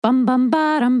bum bum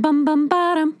bottom bum bum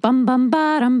bottom bum bum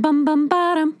bottom bum bum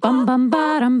bottom bum bum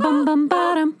bottom bum bum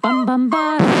bottom bum bum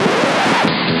bottom.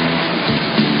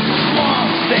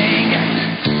 Swamp Thing,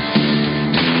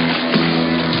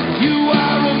 you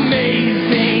are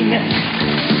amazing.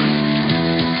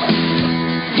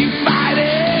 You fight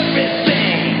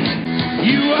everything.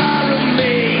 You are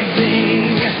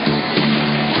amazing.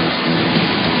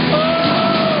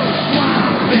 Oh,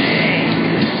 Swamp Thing.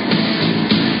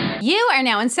 You are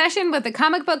now in session with the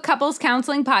Comic Book Couples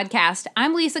Counseling Podcast.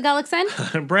 I'm Lisa Gullickson.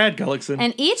 I'm Brad Gullickson.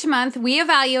 And each month we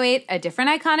evaluate a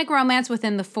different iconic romance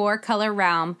within the four-color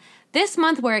realm. This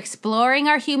month we're exploring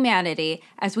our humanity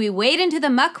as we wade into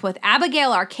the muck with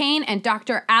Abigail Arcane and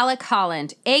Dr. Alec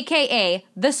Holland, a.k.a.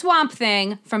 the Swamp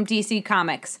Thing from DC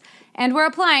Comics. And we're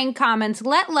applying Common's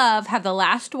Let Love Have the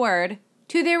Last Word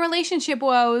to their relationship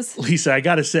woes. Lisa, I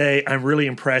gotta say, I'm really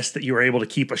impressed that you were able to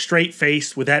keep a straight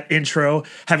face with that intro,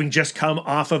 having just come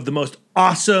off of the most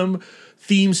awesome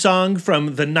theme song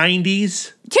from the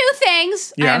 90s. Two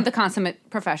things. Yeah. I am the consummate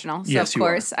professional, so Yes, of you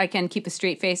course I can keep a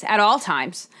straight face at all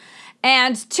times.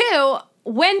 And two,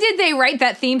 when did they write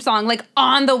that theme song? Like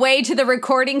on the way to the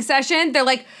recording session? They're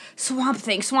like, Swamp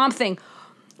Thing, Swamp Thing.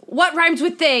 What rhymes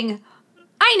with thing?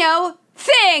 I know,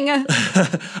 thing.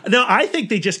 No, I think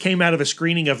they just came out of a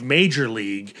screening of Major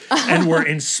League and were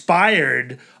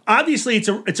inspired. Obviously,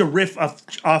 it's a riff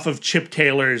off of Chip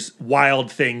Taylor's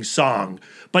Wild Thing song,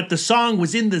 but the song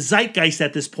was in the zeitgeist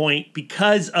at this point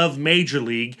because of Major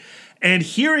League, and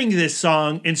hearing this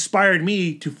song inspired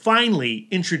me to finally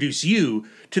introduce you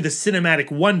to the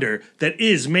cinematic wonder that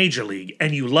is Major League,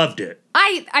 and you loved it.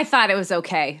 I thought it was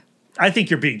okay. I think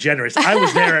you're being generous. I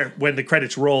was there when the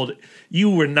credits rolled. You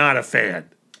were not a fan.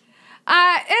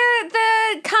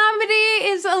 The comedy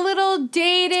is a little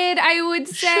dated, I would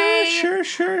say.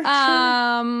 Sure.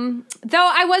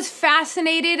 Though I was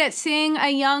fascinated at seeing a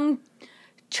young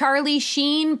Charlie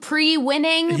Sheen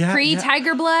pre-winning,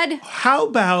 pre-Tiger Blood. How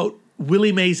about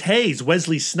Willie Mays Hayes,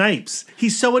 Wesley Snipes?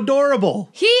 He's so adorable.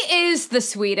 He is the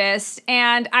sweetest,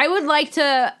 and I would like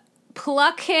to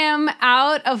pluck him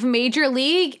out of Major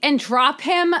League and drop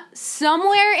him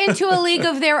somewhere into a league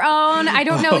of their own. I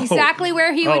don't know exactly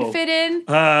where he would fit in.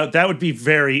 That would be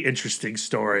very interesting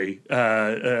story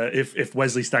if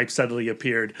Wesley Snipes suddenly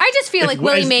appeared. I just feel like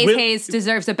Willie Mays Hayes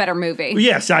deserves a better movie.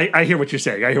 Yes, I hear what you're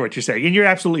saying. And you're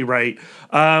absolutely right.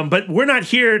 But we're not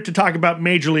here to talk about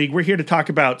Major League. We're here to talk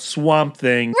about Swamp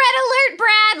Thing. Red alert,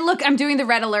 Brad! Look, I'm doing the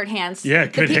red alert hands. Yeah,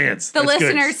 good hands. The That's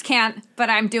listeners good. can't, but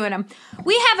I'm doing them.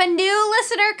 We have a new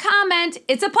listener comment.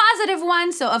 It's a positive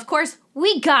one, so of course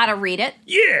we gotta read it.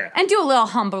 Yeah. And do a little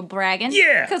humble bragging.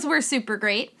 Yeah. Because we're super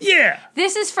great. Yeah.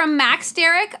 This is from Max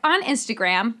Derrick on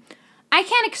Instagram. I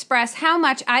can't express how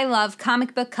much I love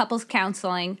comic book couples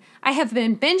counseling. I have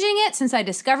been binging it since I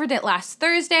discovered it last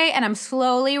Thursday, and I'm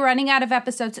slowly running out of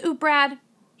episodes. Ooh, Brad,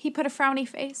 he put a frowny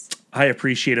face. I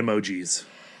appreciate emojis.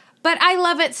 But I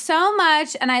love it so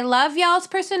much, and I love y'all's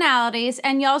personalities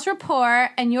and y'all's rapport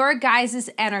and your guys'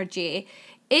 energy.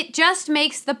 It just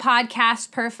makes the podcast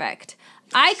perfect.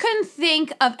 I couldn't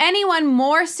think of anyone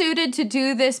more suited to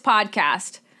do this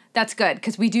podcast. That's good,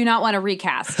 because we do not want a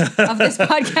recast of this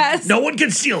podcast. No one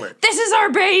can steal it. This is our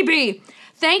baby!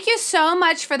 Thank you so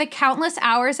much for the countless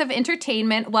hours of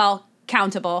entertainment. Well,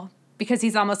 countable, because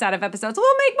he's almost out of episodes.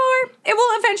 We'll make more. It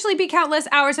will eventually be countless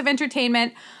hours of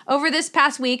entertainment over this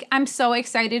past week. I'm so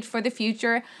excited for the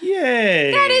future.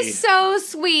 Yay. That is so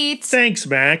sweet. Thanks,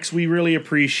 Max. We really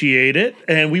appreciate it.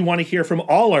 And we want to hear from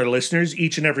all our listeners,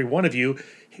 each and every one of you.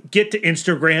 Get to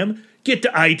Instagram, get to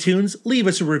iTunes, leave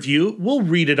us a review. We'll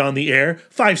read it on the air.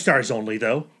 5 stars only,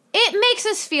 though. It makes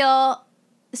us feel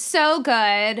so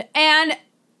good. And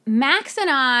Max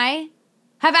and I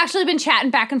have actually been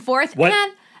chatting back and forth. What?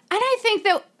 And I think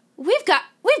that we've got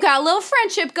a little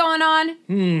friendship going on.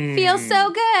 Feels so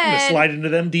I'm gonna good. slide into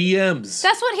them DMs.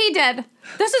 That's what he did.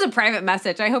 This is a private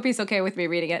message. I hope he's okay with me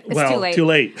reading it. It's Well, too late. too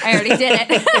late. I already did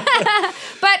it.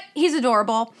 But he's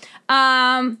adorable.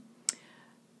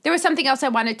 There was something else I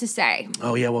wanted to say.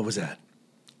 Oh, yeah, what was that?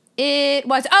 It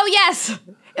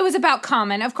was about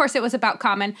Common. Of course it was about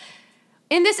Common.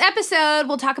 In this episode,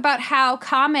 we'll talk about how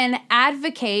Common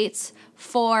advocates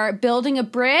for building a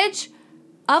bridge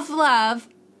of love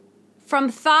from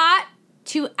thought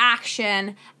to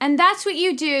action. And that's what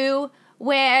you do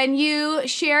when you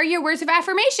share your words of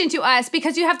affirmation to us,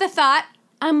 because you have the thought,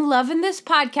 I'm loving this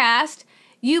podcast.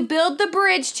 You build the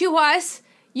bridge to us,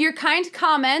 your kind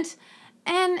comment,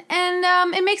 and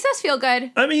it makes us feel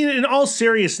good. I mean, in all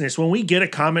seriousness, when we get a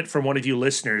comment from one of you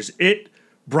listeners, it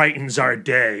brightens our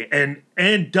day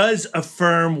and does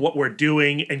affirm what we're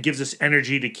doing and gives us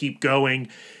energy to keep going.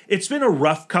 It's been a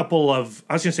rough couple of,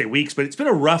 I was going to say weeks, but it's been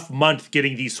a rough month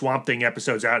getting these Swamp Thing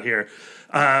episodes out here.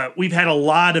 We've had a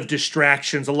lot of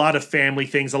distractions, a lot of family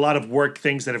things, a lot of work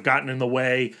things that have gotten in the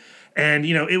way. And,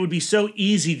 it would be so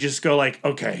easy to just go like,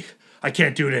 okay, I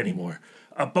can't do it anymore.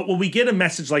 But when we get a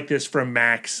message like this from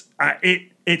Max,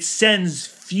 it sends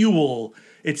fuel,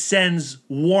 it sends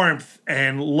warmth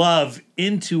and love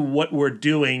into what we're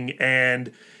doing.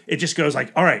 And it just goes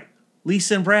like, all right,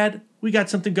 Lisa and Brad, we got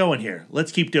something going here.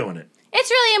 Let's keep doing it. It's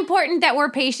really important that we're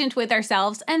patient with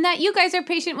ourselves and that you guys are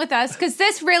patient with us, because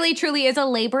this really, truly is a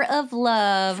labor of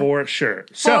love. For sure.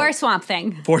 For Swamp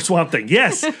Thing. For Swamp Thing,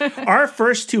 yes. Our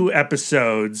first two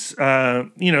episodes,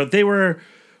 they were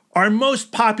our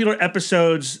most popular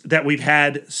episodes that we've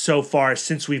had so far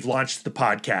since we've launched the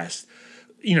podcast.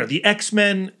 The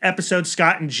X-Men episode,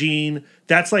 Scott and Jean,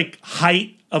 that's like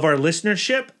height of our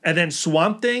listenership. And then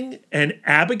Swamp Thing and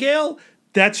Abigail,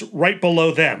 that's right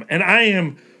below them. And I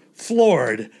am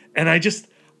floored. And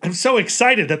I'm so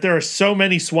excited that there are so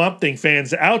many Swamp Thing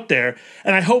fans out there.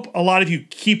 And I hope a lot of you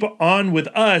keep on with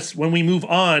us when we move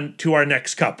on to our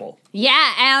next couple.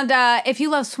 Yeah, and if you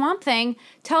love Swamp Thing,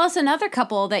 tell us another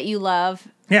couple that you love.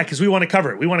 Yeah, because we want to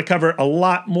cover it. We want to cover a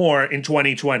lot more in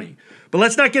 2020. But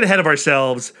let's not get ahead of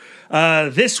ourselves.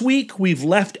 This week, we've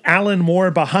left Alan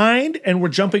Moore behind, and we're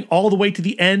jumping all the way to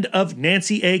the end of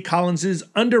Nancy A. Collins's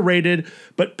underrated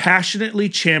but passionately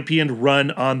championed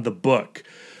run on the book.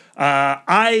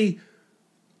 I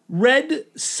read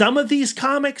some of these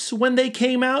comics when they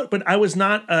came out, but I was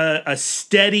not a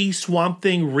steady Swamp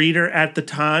Thing reader at the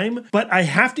time. But I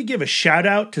have to give a shout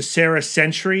out to Sarah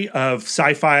Century of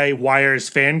Sci-Fi Wire's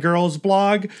Fangirls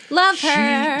blog. Love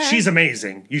her. She's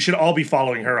amazing. You should all be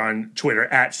following her on Twitter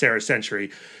at Sarah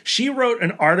Century. She wrote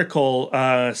an article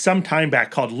some time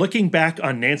back called Looking Back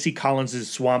on Nancy Collins's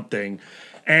Swamp Thing.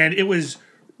 And it was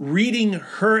reading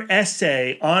her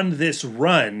essay on this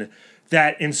run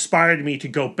that inspired me to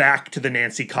go back to the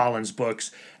Nancy Collins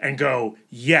books and go,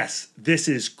 yes, this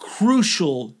is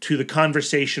crucial to the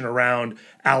conversation around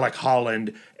Alec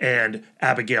Holland and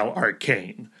Abigail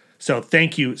Arcane. So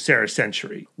thank you, Sarah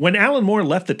Century. When Alan Moore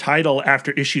left the title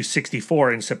after issue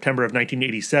 64 in September of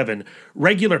 1987,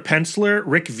 regular penciler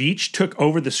Rick Veitch took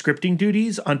over the scripting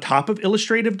duties on top of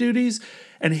illustrative duties,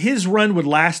 and his run would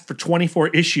last for 24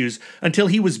 issues until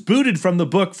he was booted from the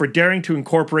book for daring to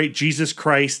incorporate Jesus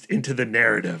Christ into the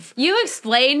narrative. You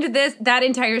explained that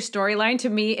entire storyline to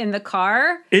me in the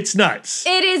car. It's nuts.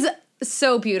 It is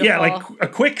so beautiful. Yeah, like a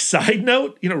quick side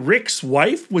note, Rick's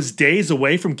wife was days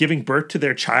away from giving birth to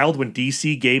their child when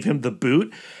DC gave him the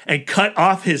boot and cut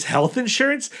off his health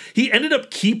insurance. He ended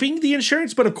up keeping the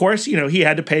insurance, but of course, he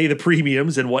had to pay the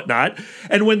premiums and whatnot.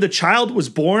 And when the child was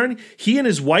born, he and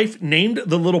his wife named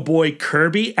the little boy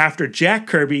Kirby after Jack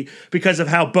Kirby because of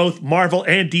how both Marvel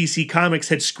and DC Comics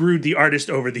had screwed the artist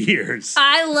over the years.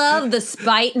 I love the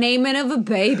spite naming of a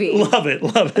baby. Love it.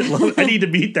 I need to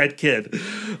meet that kid.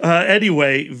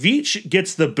 Anyway, Veitch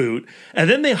gets the boot, and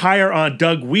then they hire on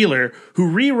Doug Wheeler,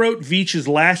 who rewrote Veitch's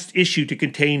last issue to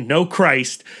contain No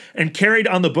Christ and carried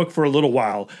on the book for a little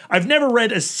while. I've never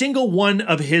read a single one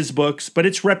of his books, but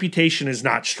its reputation is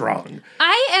not strong.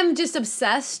 I am just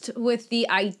obsessed with the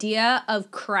idea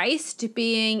of Christ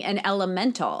being an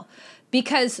elemental.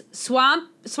 Because Swamp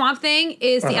Thing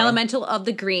is the elemental of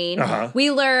the green. We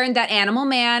learned that Animal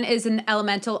Man is an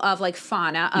elemental of like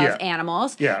fauna of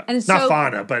animals. Yeah, and so, not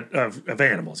fauna, but of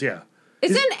animals, yeah.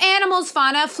 Isn't animals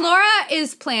fauna? Flora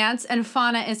is plants and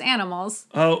fauna is animals.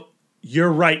 Oh, you're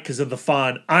right because of the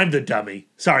fawn. I'm the dummy.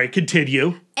 Sorry,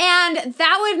 continue. And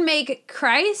that would make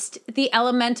Christ the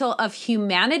elemental of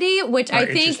humanity, which I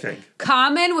think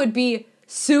Common would be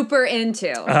super into.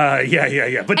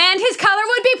 Yeah. But and his color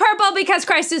would be purple because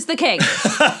Christ is the king.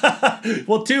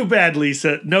 Well, too bad,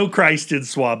 Lisa. No Christ in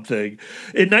Swamp Thing.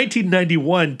 In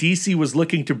 1991, DC was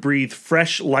looking to breathe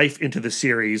fresh life into the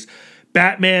series.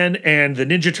 Batman and the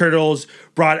Ninja Turtles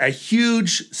brought a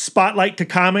huge spotlight to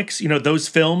comics, those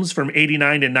films from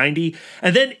 89 to 90.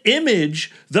 And then Image,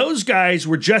 those guys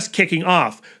were just kicking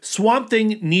off. Swamp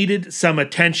Thing needed some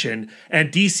attention,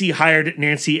 and DC hired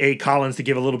Nancy A. Collins to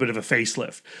give a little bit of a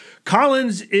facelift.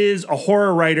 Collins is a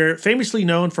horror writer, famously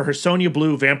known for her Sonia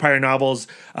Blue vampire novels,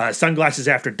 Sunglasses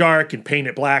After Dark and Paint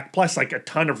It Black, plus like a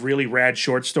ton of really rad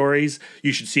short stories.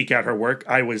 You should seek out her work.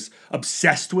 I was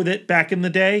obsessed with it back in the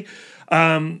day.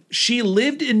 She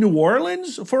lived in New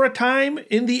Orleans for a time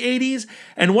in the 80s,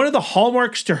 and one of the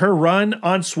hallmarks to her run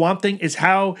on Swamp Thing is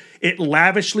how it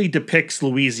lavishly depicts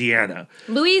Louisiana.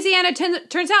 Louisiana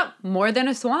turns out more than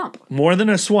a swamp. More than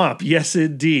a swamp, yes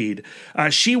indeed.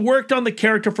 She worked on the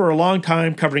character for a long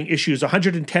time, covering issues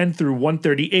 110 through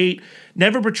 138,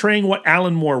 never betraying what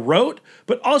Alan Moore wrote,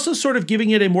 but also sort of giving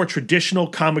it a more traditional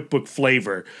comic book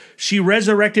flavor. She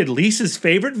resurrected Lisa's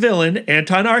favorite villain,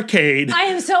 Anton Arcade. I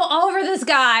am so over this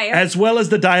guy. As well as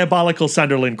the diabolical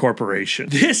Sunderland Corporation.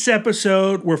 This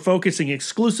episode, we're focusing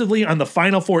exclusively on the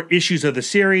final 4 issues of the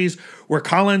series, where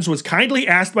Collins was kindly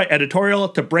asked by editorial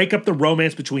to break up the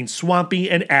romance between Swampy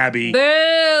and Abby.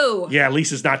 Boo! Yeah,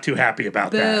 Lisa's not too happy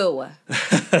about that. Boo.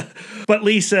 But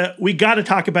Lisa, we got to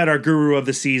talk about our guru of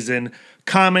the season,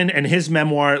 Common, and his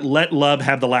memoir, Let Love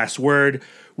Have the Last Word.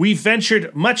 We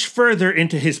ventured much further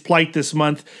into his plight this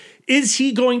month. Is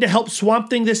he going to help Swamp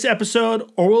Thing this episode,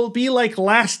 or will it be like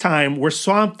last time where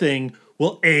Swamp Thing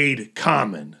will aid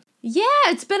Common? Yeah,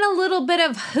 it's been a little bit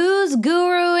of who's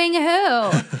guruing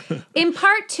who. In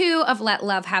part 2 of Let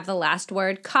Love Have the Last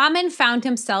Word, Common found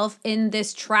himself in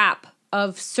this trap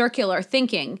of circular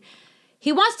thinking.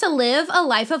 He wants to live a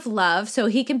life of love so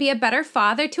he can be a better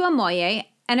father to Omoye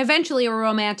and eventually a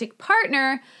romantic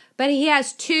partner, but he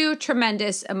has 2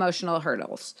 tremendous emotional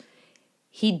hurdles.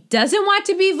 He doesn't want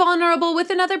to be vulnerable with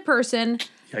another person.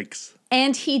 Yikes.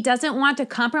 And he doesn't want to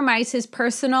compromise his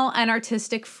personal and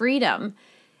artistic freedom.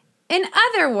 In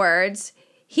other words,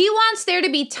 he wants there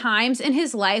to be times in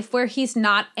his life where he's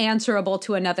not answerable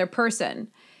to another person.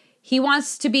 He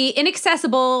wants to be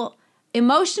inaccessible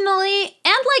emotionally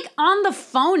and like on the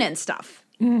phone and stuff.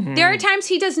 Mm-hmm. There are times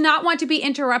he does not want to be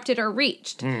interrupted or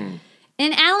reached.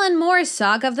 In Alan Moore's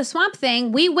Saga of the Swamp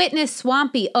Thing, we witness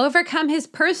Swampy overcome his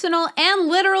personal and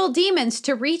literal demons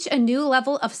to reach a new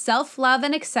level of self-love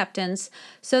and acceptance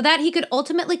so that he could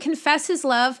ultimately confess his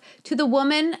love to the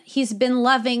woman he's been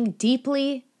loving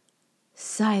deeply,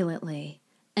 silently,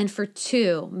 and for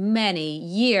too many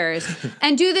years,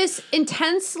 and do this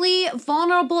intensely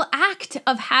vulnerable act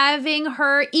of having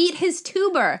her eat his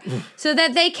tuber so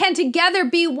that they can together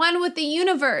be one with the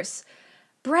universe.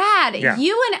 Brad,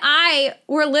 you and I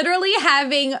were literally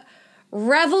having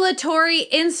revelatory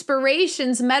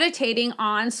inspirations meditating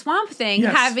on Swamp Thing,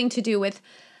 having to do with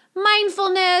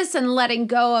mindfulness and letting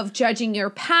go of judging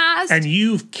your past. And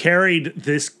you've carried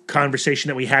this conversation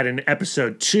that we had in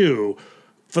episode 2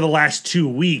 for the last 2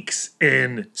 weeks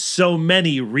in so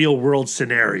many real world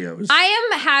scenarios.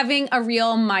 I am having a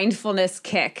real mindfulness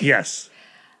kick. Yes.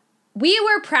 We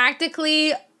were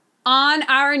practically on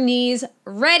our knees,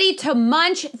 ready to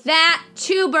munch that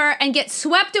tuber and get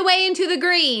swept away into the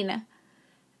green.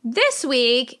 This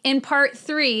week, in part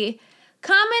 3,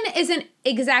 Common isn't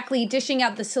exactly dishing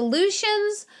out the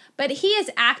solutions, but he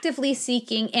is actively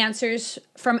seeking answers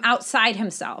from outside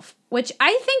himself, which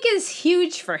I think is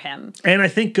huge for him. And I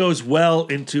think goes well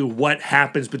into what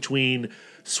happens between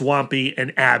Swampy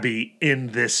and Abby in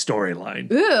this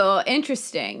storyline. Ooh,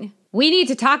 interesting. We need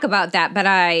to talk about that, but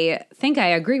I think I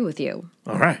agree with you.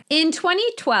 All right. In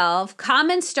 2012,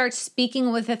 Common starts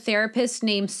speaking with a therapist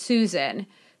named Susan,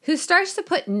 who starts to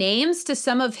put names to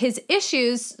some of his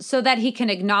issues so that he can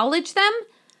acknowledge them,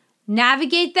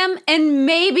 navigate them, and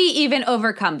maybe even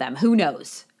overcome them. Who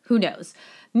knows? Who knows?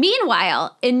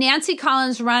 Meanwhile, in Nancy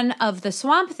Collins' run of The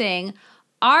Swamp Thing,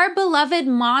 our beloved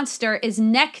monster is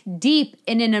neck deep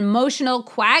in an emotional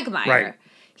quagmire. Right.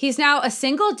 He's now a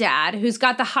single dad who's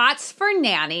got the hots for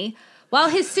Nanny, while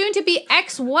his soon-to-be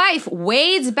ex-wife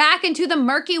wades back into the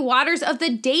murky waters of the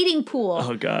dating pool.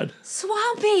 Oh, God.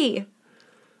 Swampy,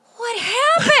 what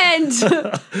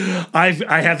happened?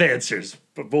 I have answers,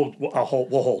 but we'll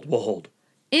hold.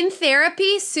 In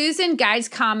therapy, Susan guides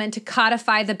Common to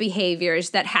codify the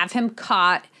behaviors that have him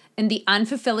caught in the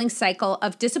unfulfilling cycle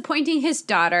of disappointing his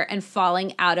daughter and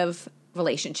falling out of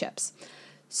relationships.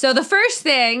 So the first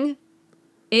thing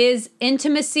is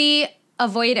intimacy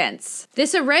avoidance.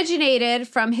 This originated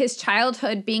from his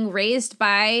childhood being raised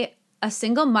by a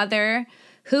single mother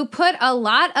who put a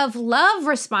lot of love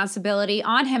responsibility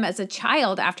on him as a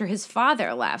child after his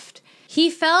father left. He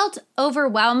felt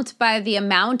overwhelmed by the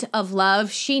amount of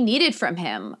love she needed from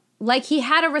him, like he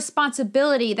had a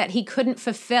responsibility that he couldn't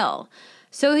fulfill.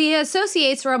 So he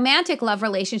associates romantic love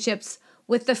relationships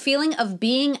with the feeling of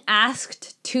being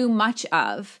asked too much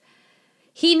of.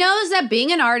 He knows that being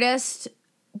an artist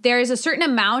there is a certain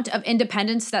amount of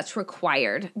independence that's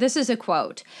required. This is a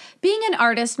quote. Being an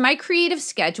artist, my creative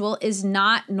schedule is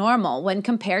not normal when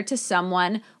compared to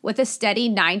someone with a steady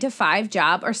 9-to-5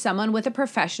 job or someone with a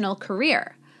professional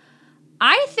career.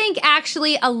 I think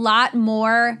actually a lot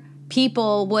more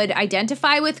people would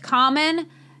identify with Common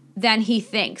than he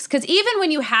thinks. Because even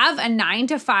when you have a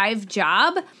 9-to-5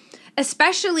 job,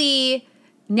 especially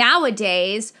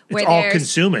nowadays, where It's all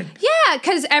consuming. yeah,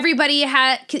 because everybody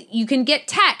you can get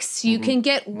texts, you can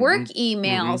get work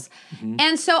emails,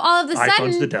 and so all of a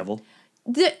iPhone's the sudden, devil.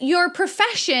 your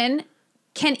profession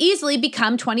can easily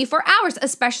become 24 hours,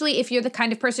 especially if you're the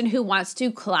kind of person who wants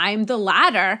to climb the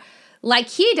ladder like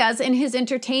he does in his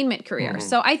entertainment career.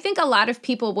 So I think a lot of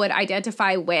people would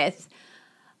identify with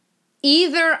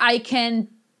either I can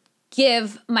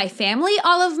give my family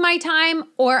all of my time,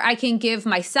 or I can give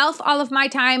myself all of my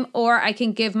time, or I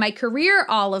can give my career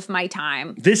all of my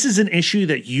time. This is an issue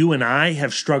that you and I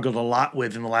have struggled a lot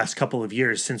with in the last couple of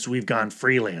years since we've gone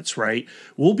freelance, right?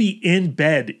 We'll be in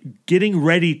bed getting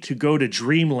ready to go to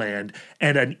dreamland,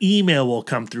 and an email will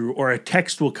come through or a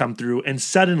text will come through, and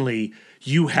suddenly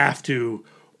you have to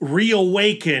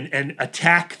reawaken and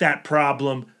attack that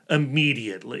problem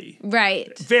immediately.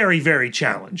 Right. Very, very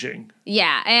challenging.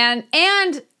 Yeah,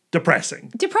 and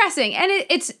Depressing. and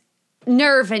it's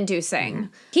nerve inducing.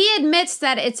 He admits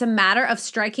that it's a matter of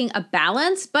striking a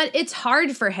balance, but it's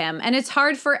hard for him and it's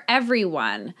hard for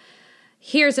everyone.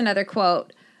 Here's another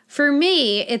quote. For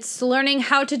me, it's learning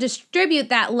how to distribute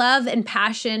that love and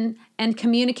passion and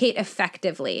communicate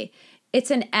effectively.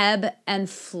 It's an ebb and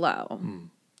flow.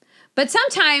 But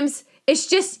sometimes it's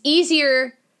just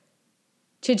easier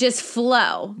to just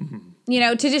flow,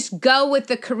 to just go with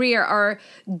the career or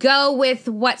go with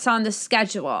what's on the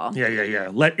schedule. Yeah.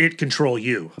 Let it control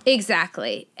you.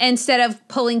 Exactly. Instead of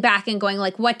pulling back and going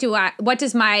like, what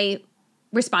does my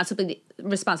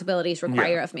responsibilities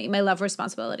require of me? My love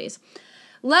responsibilities.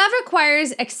 Love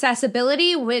requires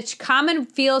accessibility, which Common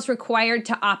feels required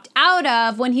to opt out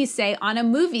of when he's, say, on a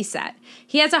movie set.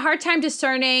 He has a hard time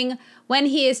discerning when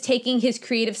he is taking his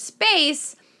creative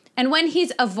space and when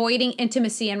he's avoiding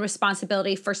intimacy and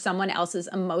responsibility for someone else's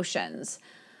emotions.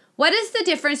 What is the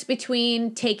difference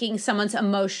between taking someone's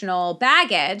emotional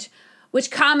baggage,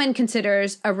 which Common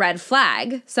considers a red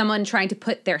flag, someone trying to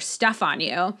put their stuff on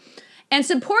you, and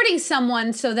supporting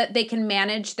someone so that they can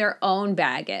manage their own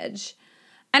baggage?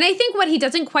 And I think what he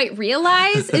doesn't quite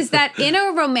realize is that in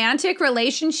a romantic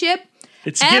relationship,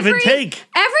 it's give and take.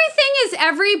 Everything is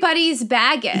everybody's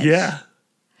baggage. Yeah.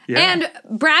 And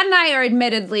Brad and I are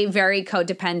admittedly very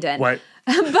codependent. What?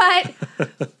 But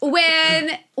when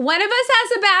one of us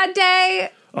has a bad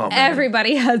day,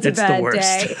 everybody has a bad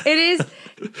day. It is,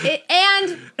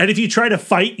 and if you try to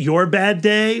fight your bad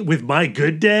day with my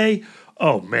good day,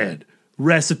 oh man,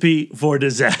 recipe for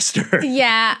disaster.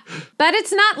 Yeah, but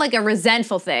it's not like a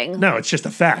resentful thing. No, it's just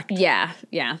a fact. Yeah.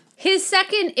 His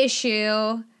second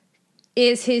issue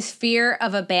is his fear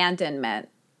of abandonment,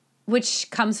 which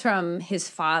comes from his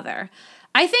father.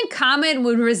 I think Common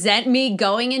would resent me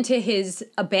going into his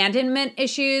abandonment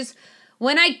issues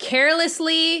when I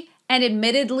carelessly and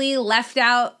admittedly left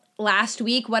out last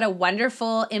week what a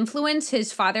wonderful influence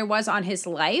his father was on his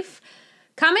life.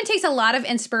 Common takes a lot of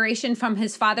inspiration from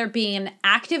his father being an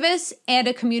activist and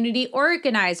a community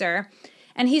organizer,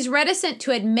 and he's reticent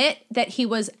to admit that he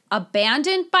was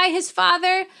abandoned by his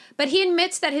father, but he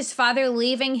admits that his father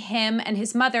leaving him and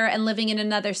his mother and living in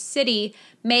another city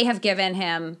may have given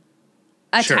him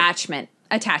attachment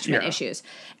issues.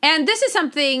 And this is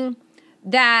something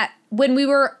that when we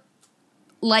were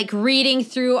like reading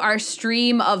through our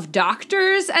stream of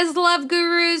doctors as love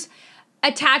gurus,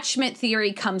 attachment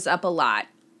theory comes up a lot.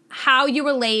 How you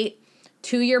relate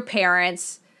to your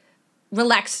parents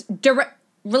relates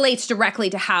directly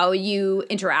to how you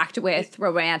interact with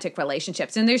romantic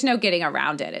relationships. And there's no getting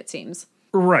around it, it seems.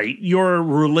 Right. Your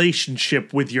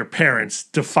relationship with your parents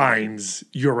defines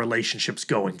your relationships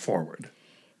going forward.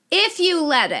 If you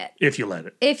let it.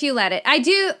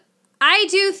 I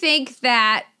do think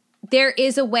that there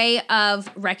is a way of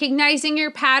recognizing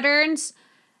your patterns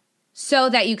so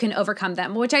that you can overcome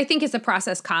them, which I think is the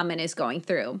process Common is going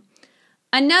through.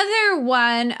 Another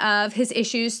one of his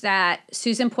issues that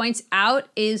Susan points out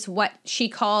is what she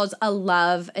calls a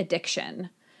love addiction.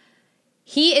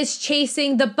 He is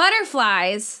chasing the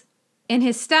butterflies in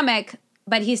his stomach,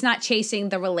 but he's not chasing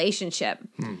the relationship.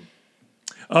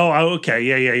 Oh, okay.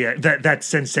 Yeah. That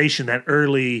sensation, that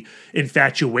early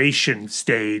infatuation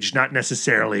stage, not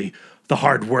necessarily the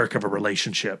hard work of a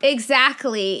relationship.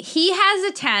 Exactly. He has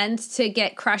a tend to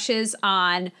get crushes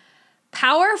on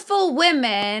powerful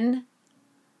women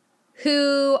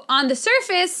who, on the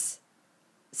surface,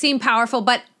 seem powerful,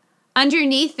 but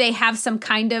underneath they have some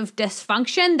kind of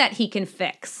dysfunction that he can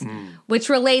fix, which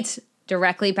relates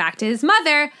directly back to his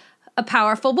mother, a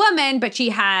powerful woman, but she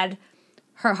had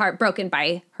her heart broken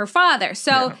by her father.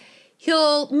 So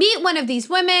he'll meet one of these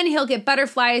women, he'll get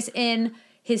butterflies in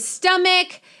his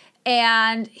stomach,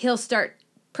 and he'll start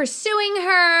pursuing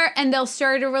her, and they'll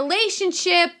start a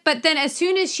relationship. But then as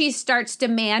soon as she starts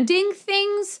demanding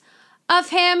things of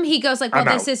him, he goes like, well,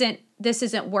 this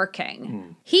isn't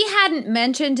working. He hadn't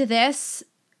mentioned this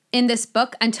in this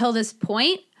book until this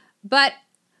point, but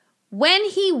when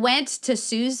he went to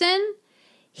Susan,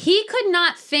 he could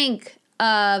not think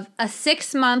of a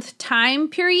 6-month time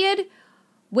period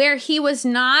where he was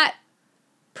not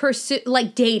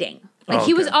dating. Like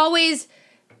he was always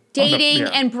dating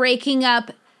and breaking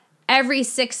up every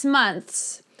 6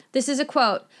 months. This is a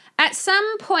quote. At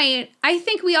some point, I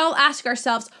think we all ask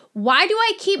ourselves, why do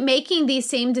I keep making these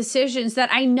same decisions that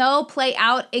I know play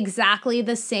out exactly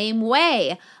the same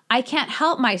way? I can't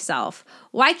help myself.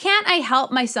 Why can't I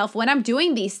help myself when I'm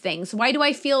doing these things? Why do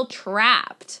I feel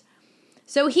trapped?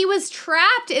 So he was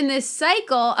trapped in this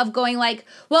cycle of going like,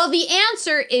 well, the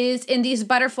answer is in these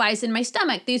butterflies in my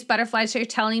stomach. These butterflies are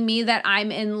telling me that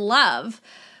I'm in love.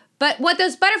 But what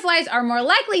those butterflies are more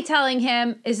likely telling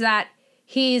him is that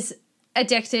he's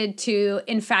addicted to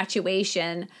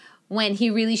infatuation when he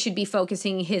really should be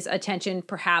focusing his attention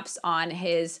perhaps on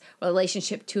his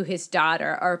relationship to his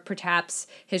daughter, or perhaps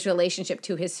his relationship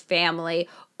to his family,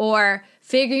 or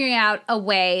figuring out a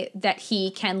way that he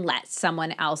can let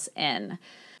someone else in.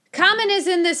 Kamen is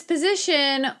in this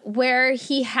position where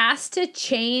he has to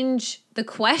change the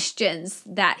questions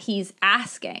that he's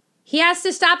asking. He has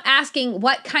to stop asking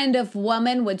what kind of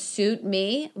woman would suit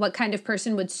me, what kind of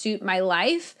person would suit my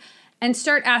life, and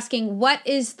start asking, what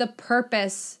is the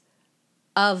purpose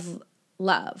of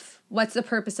love? What's the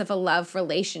purpose of a love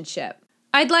relationship?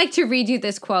 I'd like to read you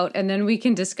this quote and then we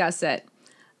can discuss it.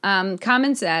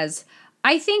 Kamen says,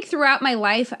 I think throughout my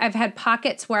life, I've had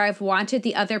pockets where I've wanted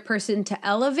the other person to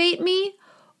elevate me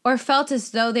or felt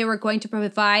as though they were going to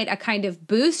provide a kind of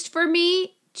boost for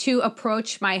me to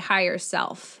approach my higher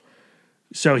self.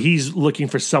 So he's looking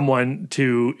for someone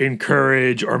to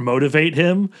encourage or motivate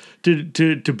him to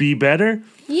be better.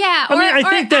 Yeah, I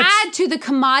think that's, add to the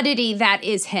commodity that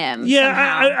is him.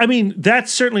 Yeah, I mean,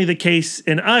 that's certainly the case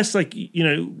in us. Like, you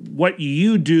know, what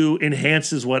you do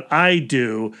enhances what I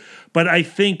do. But I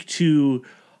think to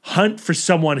hunt for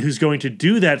someone who's going to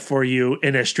do that for you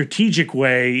in a strategic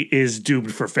way is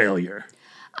doomed for failure.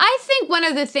 I think one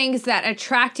of the things that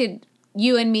attracted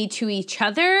you and me to each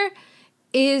other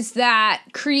is that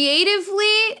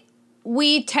creatively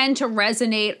we tend to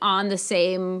resonate on the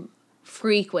same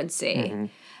frequency. Mm-hmm.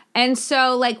 And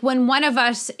so like when one of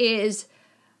us is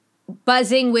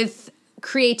buzzing with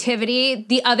creativity,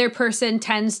 the other person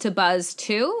tends to buzz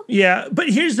too. Yeah, but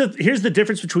here's the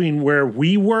difference between where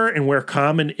we were and where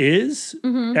Kamen is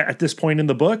at this point in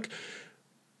the book.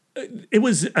 It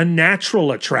was a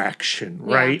natural attraction,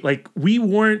 right? Yeah. Like we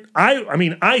weren't,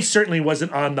 I certainly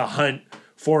wasn't on the hunt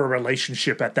for a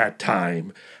relationship at that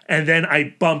time. And then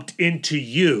I bumped into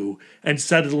you and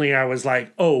suddenly I was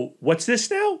like, oh, what's this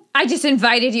now? I just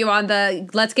invited you on the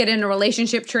let's get in a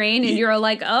relationship train and you're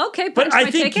like, oh, okay, but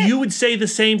I think you would say the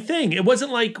same thing. It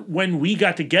wasn't like when we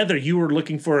got together, you were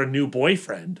looking for a new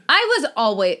boyfriend.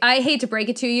 I hate to break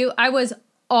it to you, I was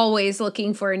always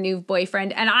looking for a new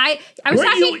boyfriend. And I was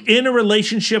Weren't you in a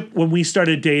relationship when we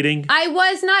started dating? I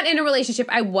was not in a relationship.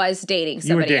 I was dating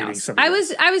somebody else. I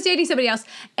was dating somebody else.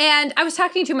 And I was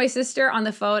talking to my sister on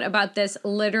the phone about this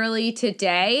literally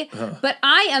today. But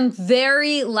I am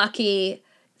very lucky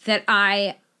that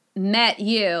I met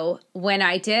you when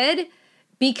I did,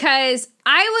 because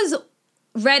I was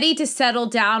ready to settle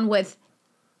down with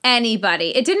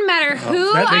anybody. It didn't matter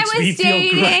who I was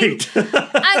dating. It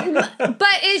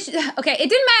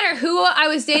didn't matter who I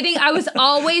was dating. I was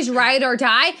always ride or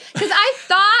die because I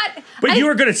thought. But you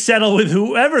were going to settle with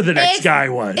whoever the next guy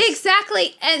was.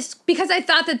 Exactly, because I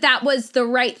thought that was the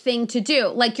right thing to do.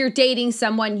 Like you're dating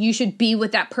someone, you should be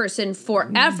with that person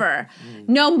forever,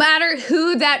 no matter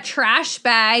who that trash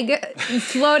bag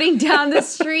floating down the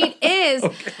street is.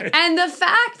 Okay. And the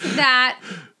fact that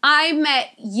I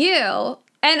met you.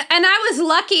 And I was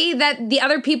lucky that the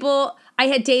other people I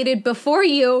had dated before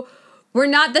you were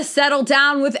not the settle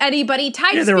down with anybody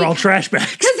types. Yeah, they were all trash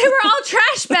bags. Because they were all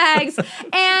trash bags.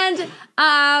 And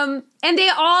they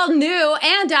all knew,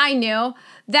 and I knew,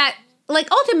 that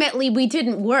like ultimately we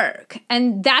didn't work.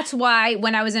 And that's why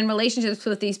when I was in relationships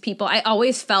with these people, I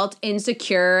always felt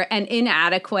insecure and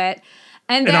inadequate.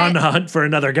 And on then, the hunt for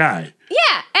another guy.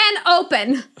 yeah, and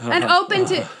open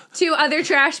to other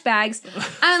trash bags.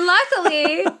 And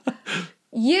luckily,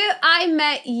 I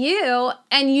met you,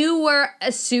 and you were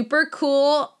a super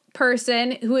cool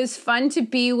person who was fun to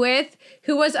be with,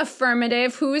 who was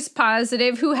affirmative, who was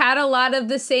positive, who had a lot of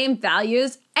the same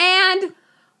values, and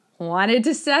wanted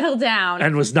to settle down.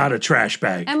 And was not a trash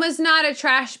bag. And was not a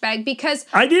trash bag because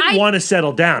I didn't want to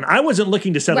settle down. I wasn't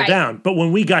looking to settle Right. down. But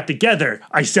when we got together,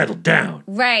 I settled down.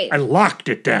 Right. I locked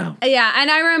it down. Yeah,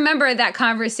 and I remember that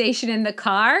conversation in the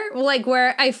car, like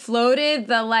where I floated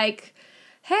the like,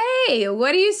 hey,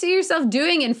 what do you see yourself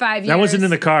doing in 5 years? That wasn't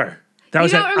in the car. That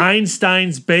was don't at rem-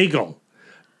 Einstein's Bagel.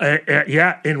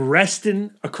 Yeah, in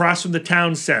Reston, across from the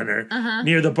town center,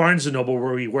 near the Barnes & Noble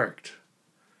where we worked.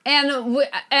 And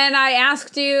I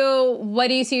asked you, what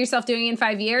do you see yourself doing in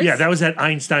 5 years? Yeah, that was at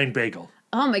Einstein Bagel.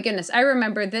 Oh my goodness, I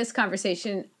remember this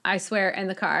conversation, I swear, in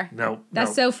the car. No.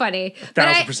 That's so funny. But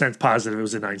 1,000% positive it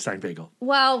was an Einstein Bagel.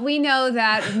 well, we know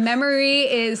that memory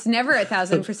is never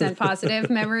 1,000% positive.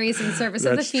 Memory is in service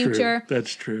of the future. True.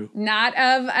 That's true. Not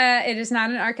of, it is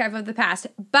not an archive of the past.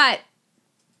 But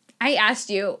I asked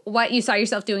you what you saw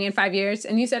yourself doing in 5 years,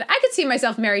 and you said, I could see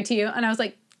myself married to you. And I was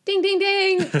like, ding, ding,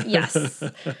 ding. Yes.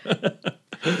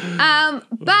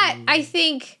 But I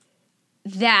think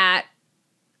that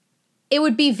it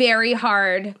would be very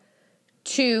hard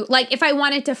to, like, if I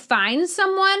wanted to find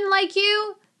someone like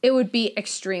you, it would be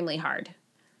extremely hard.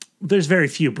 There's very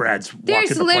few Brads walking There's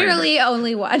the planet. literally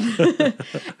only one. And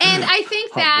I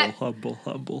think that,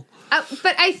 Humble.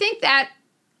 but I think that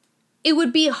it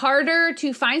would be harder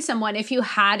to find someone if you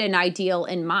had an ideal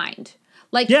in mind.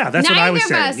 Like, Yeah, that's what I was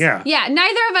neither of saying, us- yeah.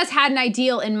 neither of us had an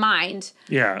ideal in mind.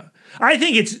 Yeah. I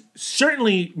think it's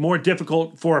certainly more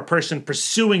difficult for a person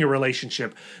pursuing a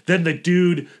relationship than the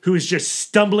dude who is just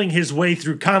stumbling his way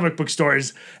through comic book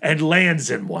stores and lands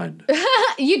in one.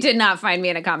 You did not find me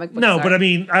in a comic book No, store. but I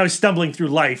mean, I was stumbling through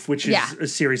life, which is Yeah. a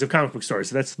series of comic book stores.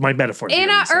 So that's my metaphor.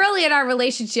 Early in our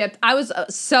relationship, I was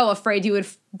so afraid you would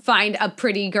find a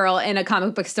pretty girl in a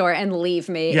comic book store and leave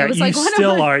me. Yeah, it was you like one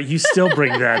still of my, are. You still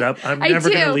bring that up. I'm I never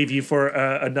going to do. leave you for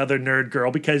another nerd girl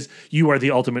because you are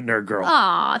the ultimate nerd girl.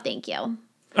 Aw, thank you. All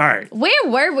right. Where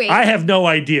were we? I have no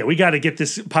idea. We got to get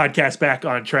this podcast back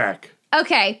on track.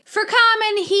 Okay, for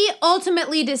Common, he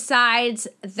ultimately decides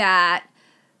that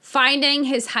finding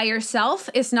his higher self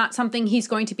is not something he's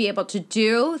going to be able to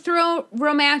do through a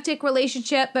romantic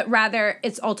relationship, but rather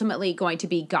it's ultimately going to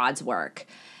be God's work.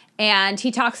 And he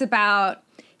talks about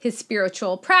his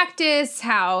spiritual practice,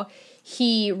 how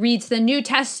he reads the New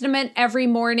Testament every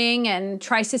morning and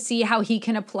tries to see how he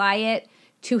can apply it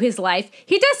to his life.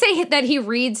 He does say that he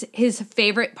reads his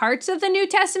favorite parts of the New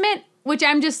Testament, which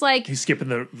I'm just like, He's skipping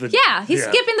the he's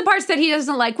skipping the parts that he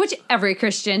doesn't like, which every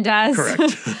Christian does. Correct.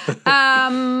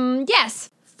 Yes.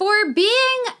 For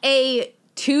being a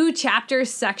 2-chapter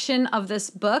section of this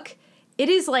book, it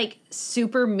is like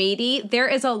super meaty. There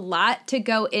is a lot to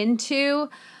go into.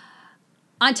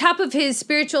 On top of his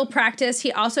spiritual practice,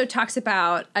 he also talks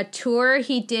about a tour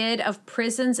he did of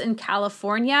prisons in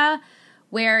California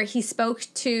where he spoke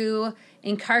to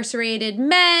incarcerated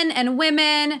men and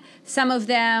women, some of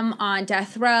them on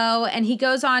death row. And he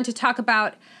goes on to talk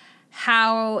about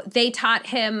how they taught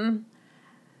him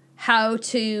how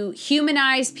to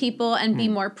humanize people and be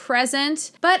more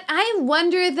present. But I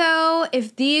wonder, though,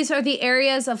 if these are the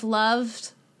areas of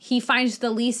love he finds the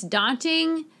least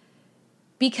daunting,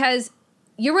 because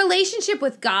your relationship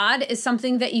with God is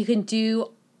something that you can do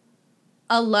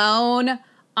alone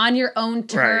on your own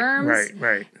terms.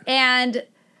 Right. And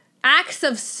acts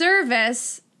of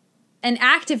service and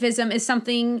activism is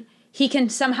something he can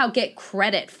somehow get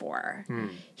credit for.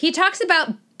 He talks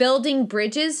about building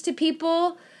bridges to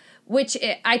people, which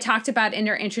I talked about in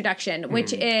our introduction,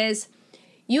 which is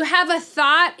you have a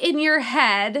thought in your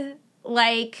head,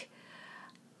 like,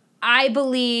 I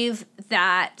believe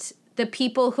that the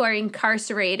people who are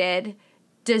incarcerated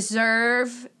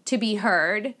deserve to be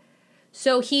heard.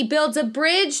 So he builds a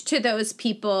bridge to those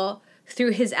people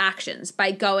through his actions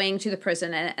by going to the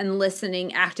prison and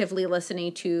listening, actively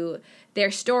listening to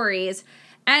their stories.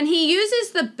 And he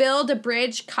uses the build a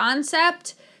bridge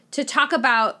concept to talk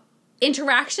about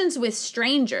interactions with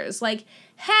strangers. Like,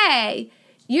 hey,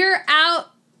 you're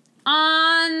out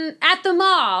at the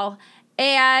mall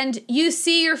and you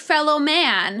see your fellow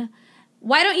man.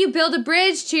 Why don't you build a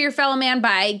bridge to your fellow man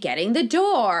by getting the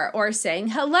door or saying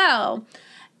hello?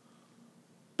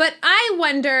 But I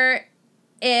wonder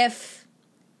if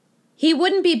he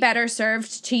wouldn't be better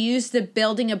served to use the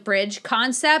building a bridge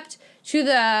concept to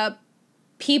the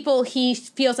people he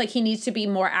feels like he needs to be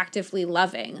more actively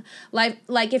loving. Like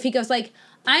if he goes like,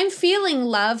 I'm feeling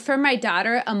love for my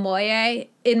daughter, Amoye,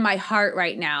 in my heart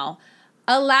right now.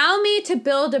 Allow me to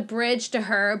build a bridge to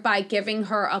her by giving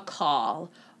her a call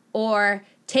or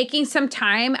taking some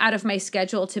time out of my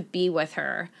schedule to be with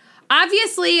her.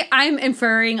 Obviously, I'm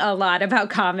inferring a lot about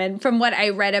Common from what I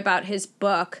read about his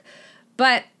book,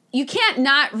 but you can't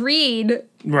not read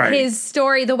his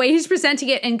story the way he's presenting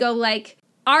it and go like,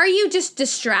 are you just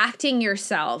distracting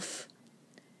yourself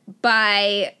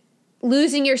by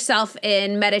losing yourself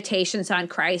in meditations on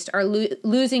Christ or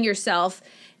losing yourself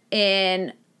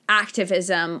in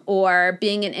activism or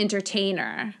being an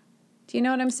entertainer? Do you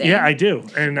know what I'm saying? Yeah, I do.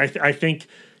 And I think,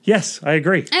 yes, I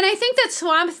agree. And I think that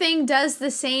Swamp Thing does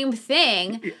the same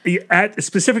thing.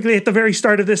 Specifically at the very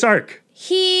start of this arc.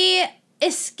 He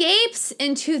escapes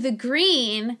into the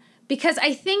green because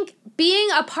I think being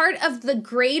a part of the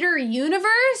greater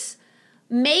universe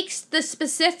makes the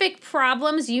specific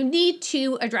problems you need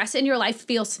to address in your life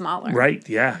feel smaller. Right,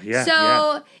 yeah.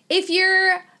 So if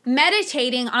you're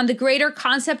meditating on the greater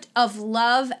concept of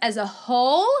love as a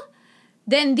whole,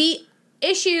 then the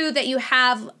issue that you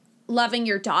have loving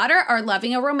your daughter or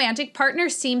loving a romantic partner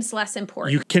seems less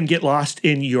important. You can get lost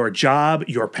in your job,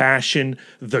 your passion,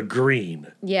 the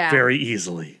green. Yeah. Very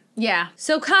easily. Yeah.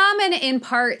 So Common in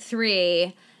part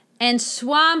 3 and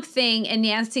Swamp Thing in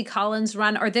Nancy Collins'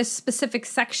 run, or this specific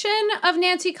section of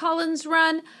Nancy Collins'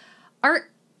 run, are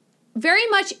very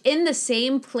much in the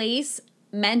same place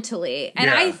mentally. And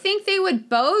I think they would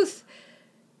both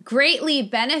greatly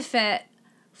benefit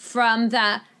from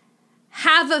the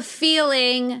have a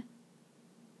feeling,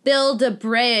 build a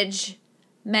bridge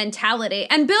mentality.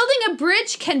 And building a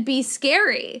bridge can be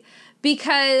scary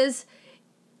because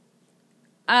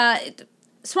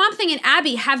Swamp Thing and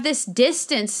Abby have this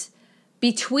distance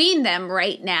between them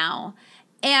right now.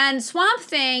 And Swamp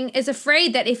Thing is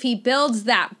afraid that if he builds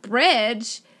that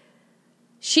bridge,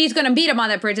 she's going to beat him on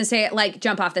that bridge and say, like,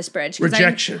 jump off this bridge.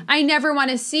 Rejection. I never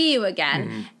want to see you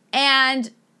again.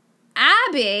 And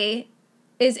Abby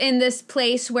is in this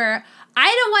place where I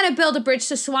don't want to build a bridge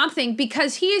to Swamp Thing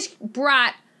because he's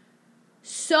brought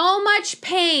so much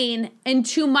pain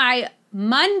into my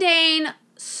mundane,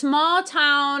 small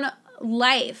town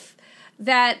life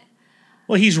that...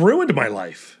 Well, he's ruined my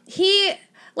life.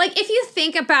 If you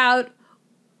think about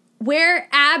where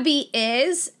Abby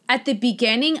is at the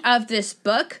beginning of this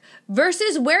book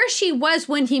versus where she was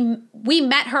when we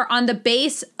met her on the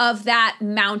base of that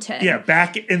mountain. Yeah,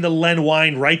 back in the Len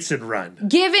Wein Wrightson run.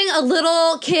 Giving a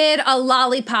little kid a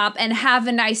lollipop and have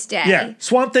a nice day. Yeah,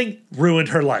 Swamp Thing ruined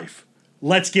her life.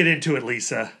 Let's get into it,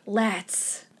 Lisa.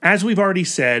 Let's. As we've already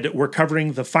said, we're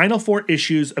covering the final 4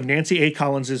 issues of Nancy A.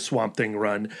 Collins' Swamp Thing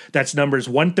run. That's numbers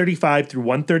 135 through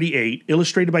 138,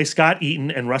 illustrated by Scott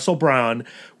Eaton and Russell Brown,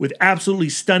 with absolutely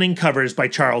stunning covers by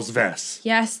Charles Vess.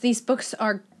 Yes, these books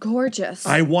are gorgeous.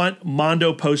 I want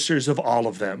Mondo posters of all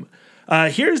of them.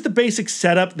 Here's the basic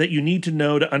setup that you need to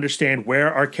know to understand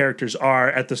where our characters are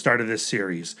at the start of this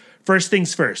series. First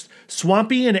things first,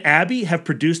 Swampy and Abby have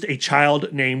produced a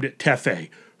child named Tefe.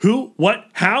 Who? What?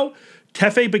 How?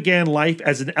 Tefe began life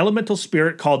as an elemental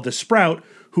spirit called the Sprout,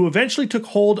 who eventually took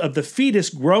hold of the fetus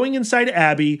growing inside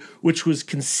Abby, which was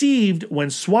conceived when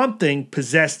Swamp Thing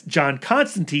possessed John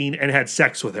Constantine and had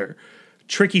sex with her.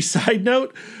 Tricky side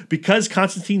note, because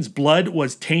Constantine's blood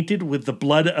was tainted with the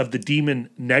blood of the demon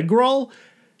Negrol,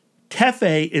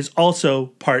 Tefe is also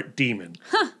part demon.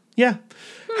 Huh. Yeah.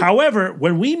 However,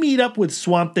 when we meet up with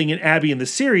Swamp Thing and Abby in the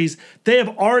series, they have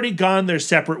already gone their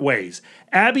separate ways.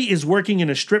 Abby is working in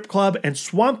a strip club, and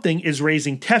Swamp Thing is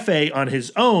raising Tefe on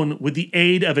his own with the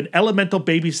aid of an elemental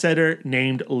babysitter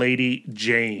named Lady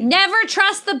Jane. Never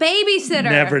trust the babysitter.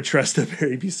 Never trust a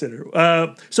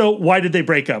babysitter. So why did they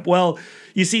break up? Well,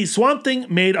 you see, Swamp Thing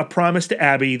made a promise to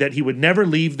Abby that he would never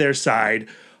leave their side.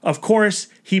 Of course,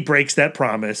 he breaks that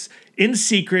promise in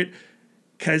secret,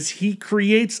 because he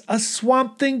creates a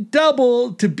Swamp Thing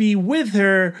double to be with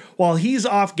her while he's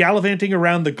off gallivanting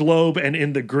around the globe and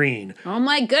in the green. Oh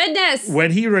my goodness.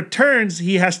 When he returns,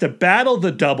 he has to battle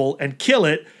the double and kill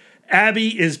it.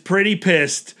 Abby is pretty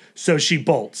pissed, so she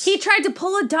bolts. He tried to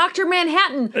pull a Dr.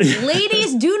 Manhattan.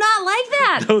 Ladies do not like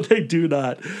that. No, they do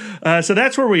not. So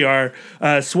that's where we are.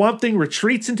 Swamp Thing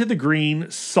retreats into the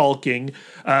green, sulking.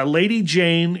 Lady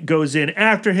Jane goes in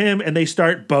after him, and they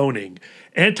start boning.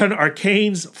 Anton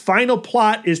Arcane's final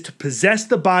plot is to possess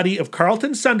the body of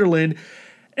Carlton Sunderland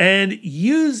and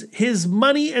use his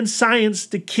money and science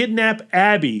to kidnap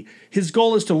Abby. His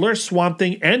goal is to lure Swamp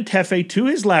Thing and Tefe to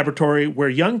his laboratory where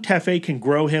young Tefe can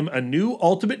grow him a new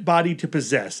ultimate body to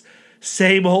possess.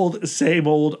 same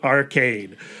old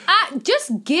Arcane.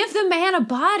 Just give the man a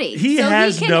body. He so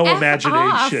has he can no F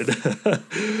imagination.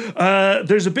 off.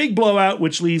 There's a big blowout,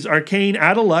 which leaves Arcane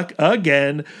out of luck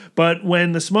again. But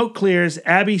when the smoke clears,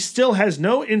 Abby still has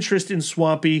no interest in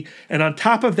Swampy. And on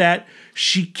top of that,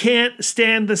 she can't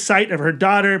stand the sight of her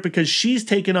daughter because she's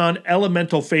taken on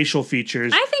elemental facial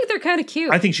features. I think they're kind of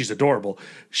cute. I think she's adorable.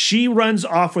 She runs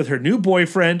off with her new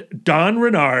boyfriend, Don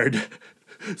Renard.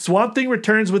 Swamp Thing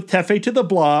returns with Tefe to the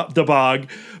bog,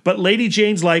 but Lady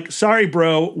Jane's like, sorry,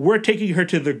 bro, we're taking her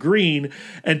to the green,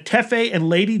 and Tefe and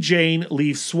Lady Jane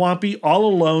leave Swampy all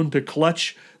alone to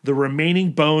clutch the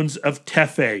remaining bones of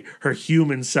Tefe, her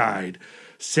human side.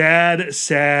 Sad,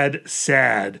 sad,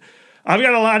 sad. I've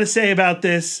got a lot to say about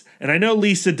this, and I know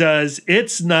Lisa does.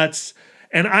 It's nuts,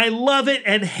 and I love it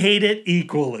and hate it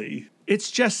equally. It's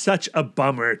just such a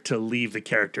bummer to leave the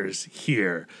characters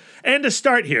here. And to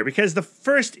start here, because the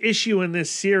first issue in this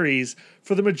series,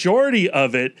 for the majority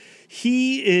of it,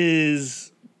 he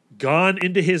is gone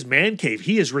into his man cave.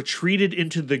 He has retreated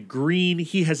into the green.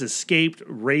 He has escaped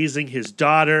raising his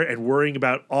daughter and worrying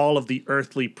about all of the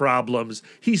earthly problems.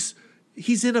 He's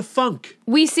in a funk.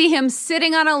 We see him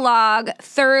sitting on a log,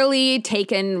 thoroughly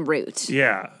taken root.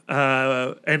 Yeah.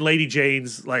 And Lady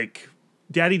Jane's like,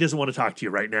 Daddy doesn't want to talk to you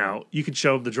right now. You can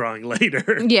show him the drawing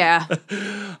later. Yeah.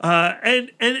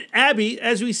 And Abby,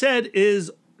 as we said, is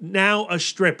now a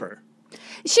stripper.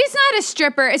 She's not a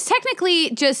stripper. It's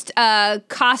technically just a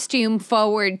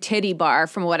costume-forward titty bar,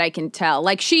 from what I can tell.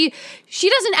 Like, she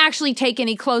doesn't actually take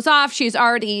any clothes off. She's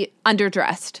already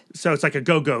underdressed. So it's like a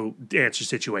go-go dancer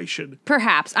situation.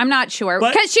 Perhaps. I'm not sure.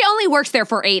 But Because she only works there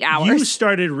for 8 hours. You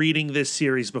started reading this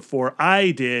series before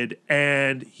I did,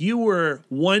 and you were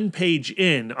one page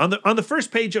in. On the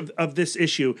first page of this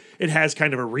issue, it has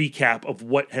kind of a recap of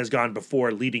what has gone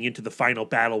before leading into the final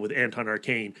battle with Anton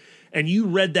Arcane. And you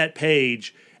read that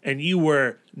page, and you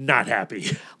were not happy.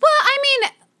 Well, I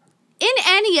mean, in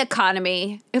any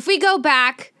economy, if we go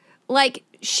back, like,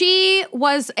 she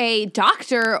was a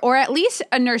doctor or at least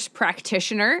a nurse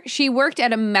practitioner. She worked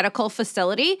at a medical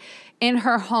facility in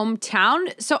her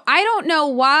hometown. So I don't know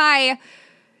why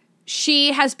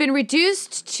she has been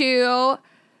reduced to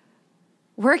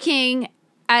working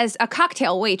as a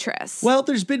cocktail waitress. Well,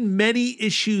 there's been many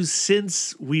issues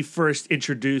since we first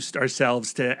introduced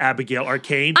ourselves to Abigail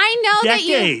Arcane. I know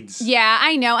Decades. that you. Yeah,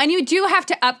 I know. And you do have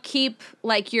to upkeep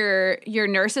like your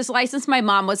nurse's license. My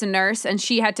mom was a nurse and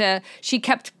she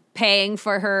kept paying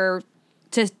for her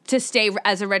to stay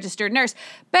as a registered nurse.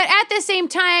 But at the same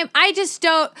time, I just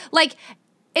don't like.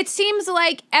 It seems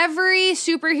like every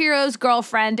superhero's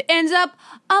girlfriend ends up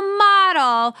a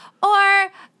model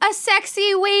or a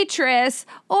sexy waitress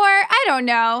or I don't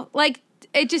know. Like,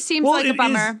 it just seems like a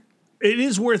bummer. It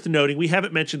is worth noting, we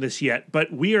haven't mentioned this yet,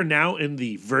 but we are now in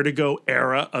the Vertigo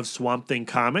era of Swamp Thing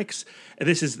comics. And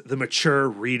this is the mature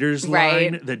readers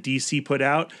line that DC put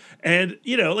out. And,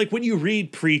 you know, like when you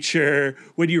read Preacher,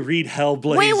 when you read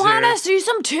Hellblazer. We want to see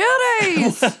some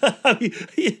titties!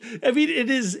 I mean,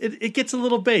 it gets a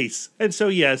little base. And so,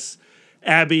 yes,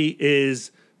 Abby is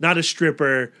not a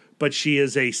stripper, but she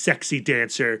is a sexy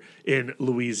dancer in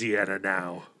Louisiana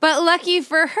now. But lucky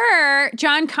for her,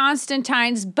 John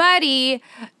Constantine's buddy,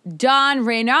 Don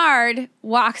Renard,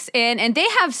 walks in, and they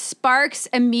have sparks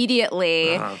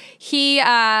immediately. He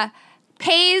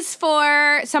pays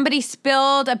for somebody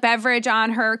spilled a beverage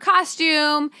on her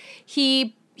costume.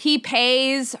 He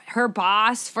pays her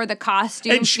boss for the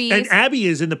costume fees. And Abby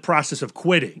is in the process of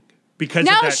quitting. Because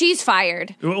no, of that, she's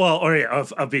fired. Well,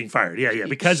 of being fired. Yeah,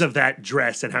 because of that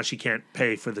dress and how she can't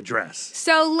pay for the dress.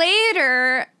 So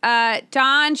later,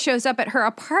 Dawn shows up at her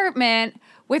apartment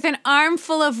with an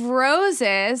armful of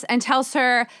roses and tells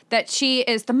her that she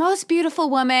is the most beautiful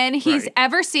woman he's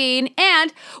ever seen.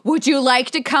 And would you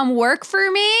like to come work for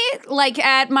me? Like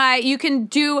you can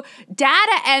do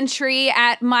data entry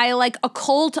at my like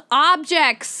occult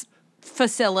objects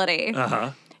facility.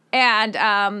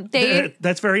 And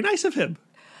that's very nice of him.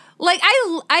 Like,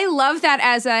 I love that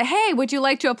as a, hey, would you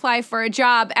like to apply for a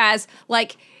job, as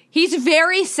like, he's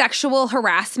very sexual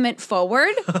harassment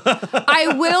forward.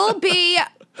 I will be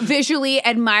visually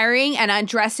admiring and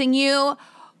undressing you.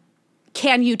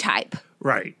 Can you type?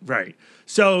 Right.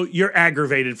 So you're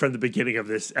aggravated from the beginning of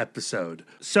this episode.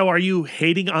 So are you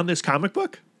hating on this comic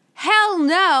book? Hell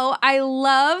no. I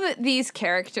love these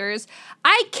characters.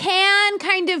 I can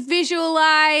kind of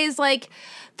visualize, like,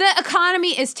 the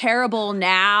economy is terrible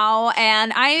now,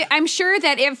 and I'm sure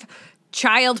that if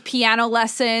child piano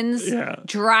lessons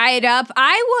dried up,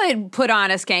 I would put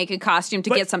on a skanky costume to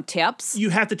get some tips.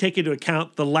 You have to take into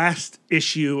account the last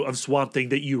issue of Swamp Thing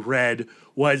that you read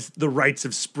was the rites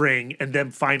of spring and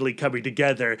them finally coming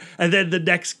together. And then the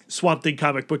next Swamp Thing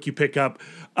comic book you pick up,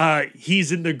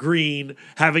 he's in the green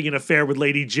having an affair with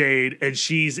Lady Jane, and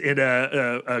she's in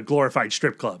a glorified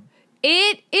strip club.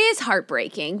 It is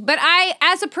heartbreaking, but I,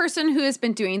 as a person who has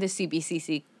been doing the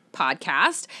CBCC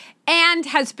podcast and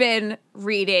has been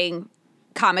reading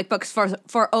comic books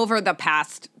for over the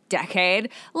past decade,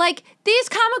 like, these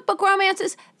comic book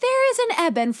romances, there is an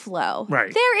ebb and flow.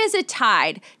 Right. There is a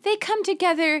tide. They come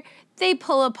together, they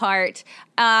pull apart.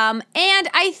 And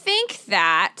I think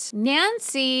that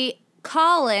Nancy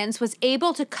Collins was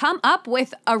able to come up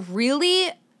with a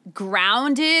really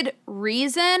grounded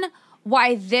reason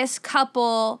why this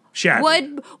couple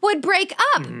would break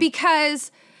up,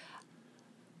 because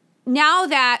now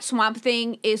that Swamp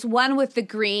Thing is one with the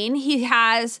green, he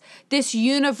has this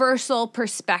universal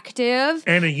perspective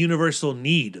and a universal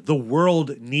need. The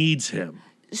world needs him.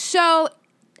 So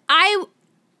I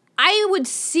would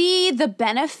see the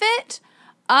benefit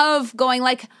of going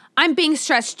like, I'm being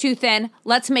stretched too thin,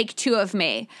 let's make two of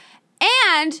me.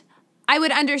 And I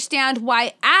would understand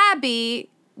why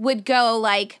Abby would go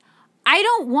like, I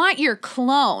don't want your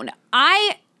clone.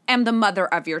 I am the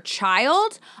mother of your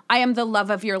child. I am the love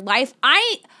of your life.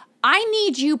 I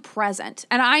need you present,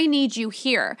 and I need you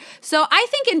here. So I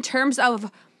think in terms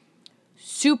of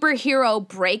superhero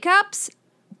breakups,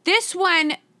 this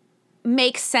one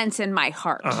makes sense in my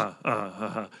heart.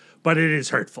 But it is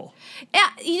hurtful.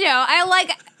 Yeah, I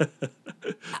like...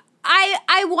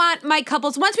 I want my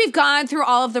couples, once we've gone through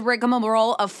all of the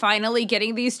rigmarole of finally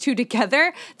getting these two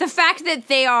together, the fact that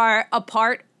they are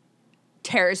apart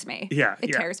tears me. Yeah,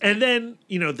 it tears me. And then,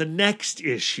 the next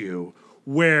issue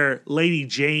where Lady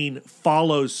Jane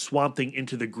follows Swamp Thing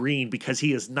into the green because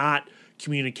he is not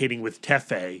communicating with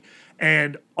Tefe,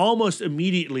 and almost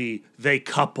immediately they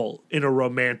couple in a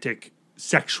romantic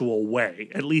sexual way,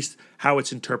 at least how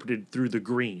it's interpreted through the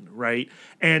green, right?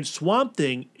 And Swamp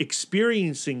Thing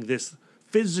experiencing this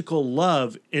physical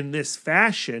love in this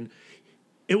fashion,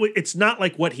 it's not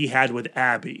like what he had with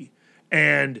Abby.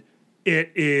 And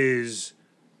it is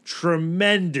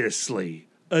tremendously,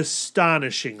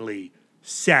 astonishingly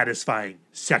satisfying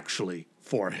sexually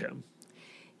for him.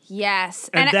 Yes.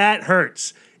 And that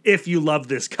hurts if you love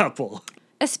this couple.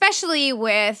 Especially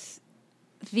with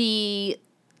the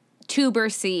tuber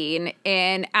scene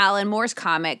in Alan Moore's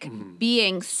comic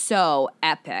being so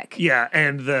epic. Yeah,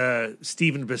 and the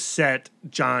Stephen Bissett,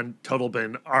 John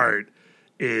Totleben art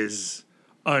is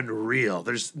unreal.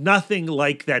 There's nothing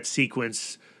like that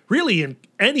sequence really in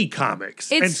any comics.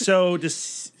 And so to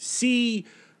see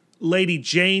Lady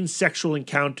Jane's sexual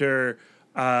encounter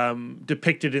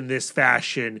depicted in this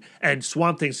fashion, and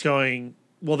Swamp Thing's going,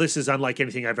 well, this is unlike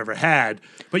anything I've ever had.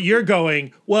 But you're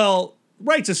going, well,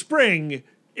 Rites of Spring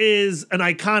is an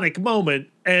iconic moment,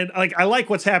 and I like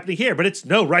what's happening here, but it's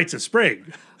no Rites of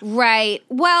Spring. Right.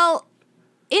 Well,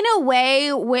 in a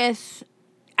way, with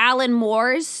Alan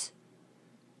Moore's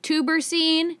tuber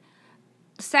scene,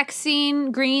 sex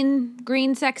scene,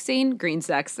 green sex scene, green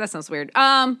sex, that sounds weird.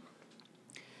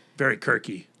 Very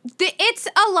Kirky. It's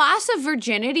a loss of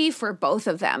virginity for both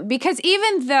of them, because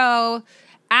even though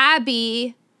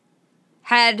Abby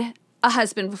had a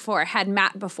husband before, had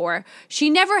Matt before,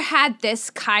 she never had this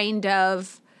kind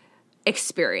of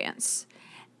experience.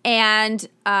 And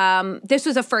this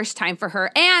was a first time for her.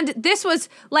 And this was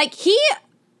like, he,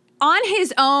 on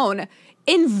his own,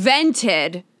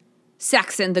 invented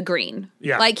sex in the green.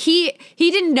 Yeah. Like, he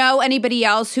didn't know anybody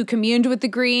else who communed with the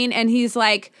green, and he's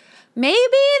like, maybe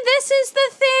this is the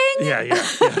thing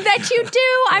that you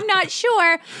do. I'm not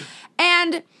sure.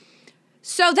 And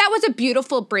so that was a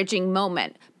beautiful bridging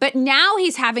moment. But now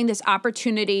he's having this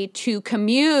opportunity to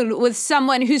commune with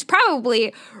someone who's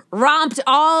probably romped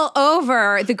all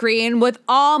over the green with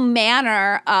all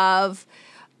manner of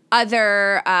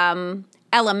other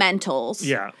elementals.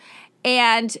 Yeah.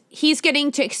 And he's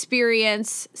getting to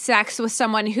experience sex with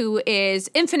someone who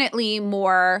is infinitely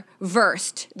more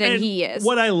versed than he is.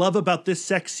 What I love about this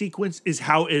sex sequence is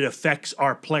how it affects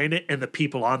our planet and the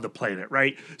people on the planet,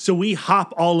 right? So we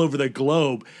hop all over the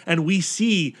globe and we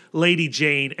see Lady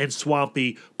Jane and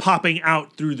Swampy popping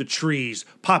out through the trees,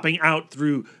 popping out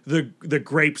through the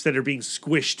grapes that are being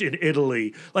squished in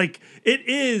Italy. Like, it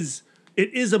is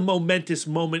a momentous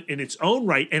moment in its own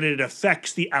right, and it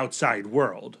affects the outside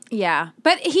world. Yeah.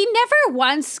 But he never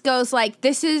once goes like,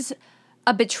 this is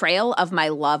a betrayal of my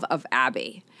love of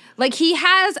Abby. Like, he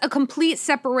has a complete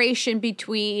separation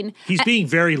between... He's being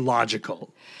very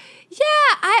logical.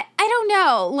 Yeah, I don't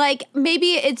know. Like,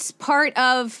 maybe it's part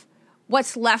of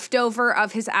what's left over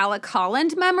of his Alec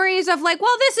Holland memories of like,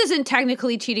 well, this isn't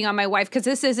technically cheating on my wife because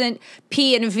this isn't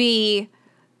P and V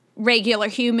regular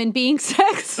human being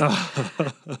sex.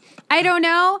 I don't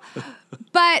know.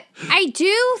 But I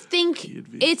do think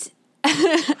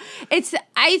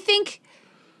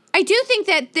I do think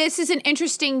that this is an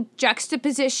interesting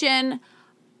juxtaposition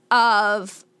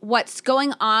of what's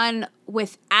going on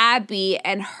with Abby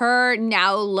and her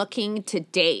now looking to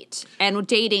date and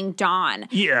dating Dawn.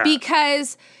 Yeah.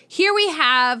 Because here we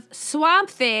have Swamp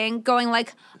Thing going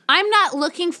like, I'm not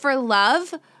looking for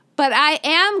love, but I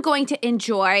am going to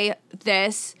enjoy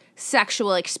this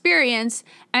sexual experience.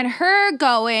 And her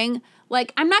going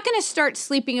like, I'm not going to start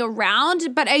sleeping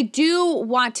around, but I do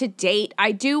want to date.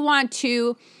 I do want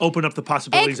to open up the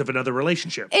possibilities of another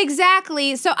relationship.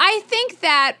 Exactly. So I think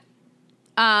that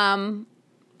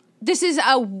this is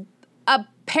a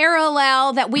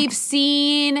parallel that we've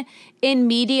seen in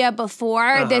media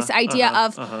before. This idea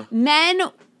of men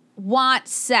want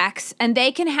sex and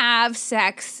they can have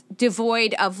sex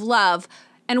devoid of love,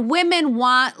 and women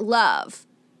want love.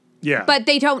 Yeah. But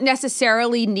they don't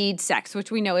necessarily need sex, which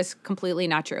we know is completely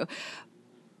not true.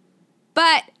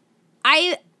 But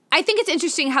I think it's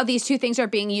interesting how these two things are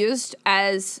being used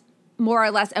as more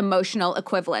or less emotional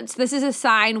equivalents. This is a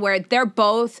sign where they're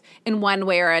both in one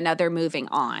way or another moving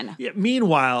on. Yeah,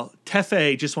 meanwhile,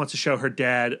 Tefe just wants to show her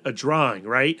dad a drawing,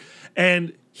 right?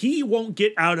 And he won't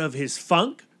get out of his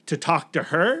funk to talk to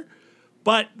her.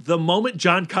 But the moment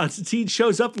John Constantine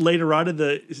shows up later on in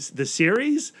the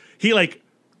series, he like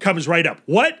comes right up.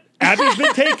 What? Abby's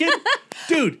been taken?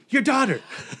 Dude, your daughter.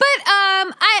 But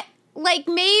I like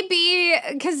maybe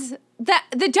because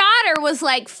the daughter was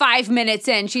like 5 minutes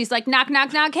in. She's like, knock,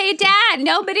 knock, knock. Hey, Dad,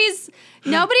 nobody's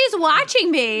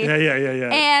watching me. Yeah.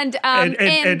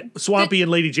 And Swampy and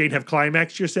Lady Jane have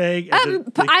climaxed, you're saying?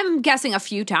 I'm guessing a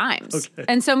few times. Okay.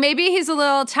 And so maybe he's a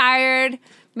little tired.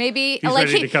 Maybe he's like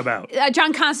ready to come out.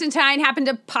 John Constantine happened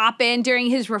to pop in during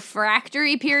his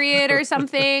refractory period or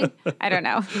something. I don't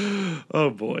know. Oh,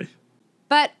 boy.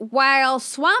 But while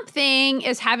Swamp Thing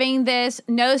is having this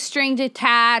no string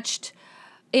attached,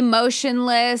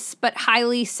 emotionless, but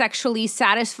highly sexually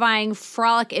satisfying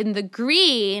frolic in the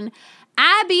green,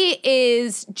 Abby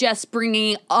is just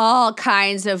bringing all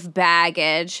kinds of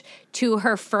baggage to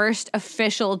her first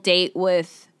official date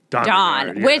with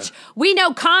Dawn, which we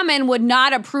know Common would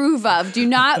not approve of.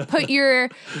 Don't put your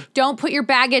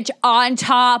baggage on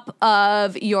top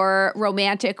of your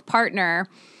romantic partner.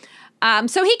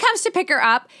 So he comes to pick her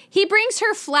up. He brings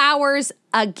her flowers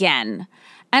again.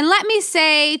 And let me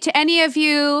say to any of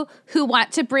you who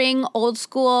want to bring old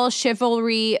school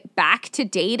chivalry back to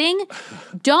dating,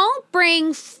 don't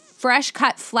bring fresh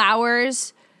cut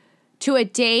flowers to a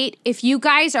date if you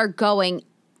guys are going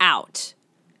out.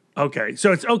 Okay,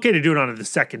 so it's okay to do it on the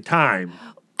second time.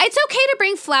 It's okay to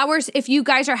bring flowers if you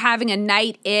guys are having a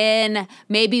night in.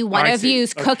 Maybe one of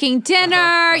you's cooking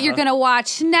dinner. You're going to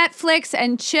watch Netflix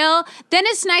and chill. Then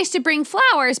it's nice to bring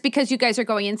flowers because you guys are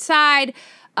going inside.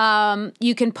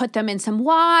 You can put them in some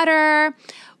water.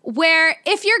 Where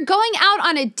if you're going out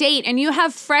on a date and you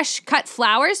have fresh cut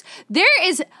flowers, there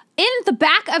is in the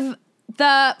back of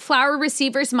the flower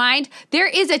receiver's mind, there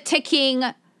is a ticking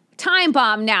time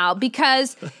bomb now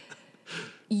because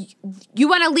you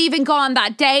want to leave and go on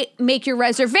that date, make your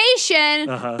reservation,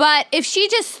 but if she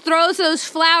just throws those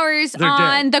flowers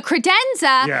on the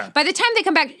credenza, by the time they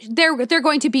come back, they're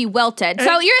going to be wilted.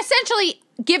 So you're essentially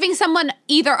giving someone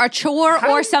either a chore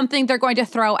or something they're going to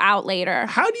throw out later.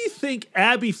 How do you think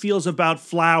Abby feels about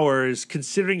flowers,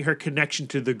 considering her connection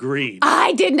to the green?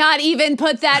 I did not even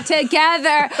put that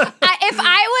together.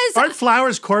 Aren't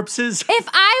flowers corpses? If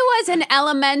I was an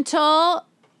elemental,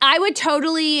 I would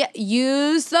totally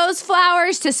use those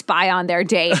flowers to spy on their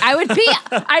date.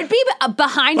 I'd be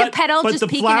behind a petal just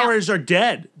peeking out. But the flowers are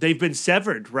dead. They've been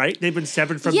severed, right? They've been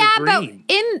severed from the green.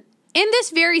 But in this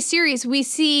very series, we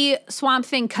see Swamp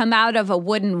Thing come out of a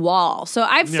wooden wall. So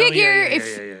I figure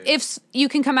if you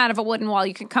can come out of a wooden wall,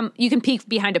 you can peek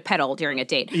behind a petal during a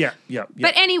date. Yeah.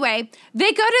 But anyway,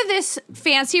 they go to this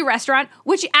fancy restaurant,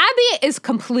 which Abby is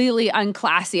completely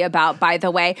unclassy about, by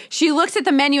the way. She looks at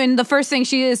the menu and the first thing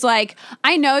she is like,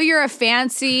 I know you're a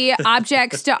fancy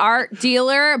objects to art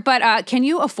dealer, but can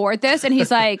you afford this? And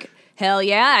he's like, hell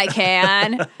yeah, I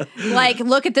can. Like,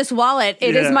 look at this wallet.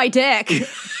 It is my dick.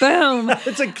 Boom.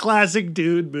 It's a classic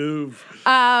dude move.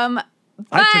 I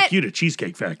took you to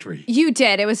Cheesecake Factory. You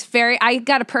did. It was I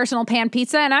got a personal pan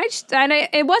pizza and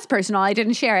it was personal. I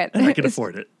didn't share it. And I could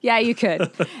afford it. Yeah, you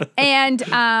could. And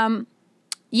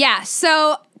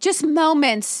so just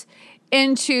moments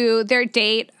into their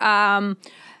date, paparazzi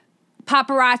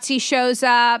shows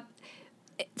up,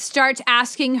 starts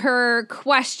asking her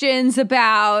questions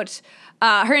about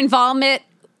her involvement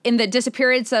in the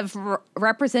disappearance of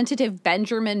Representative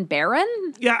Benjamin Barron.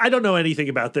 Yeah, I don't know anything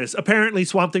about this. Apparently,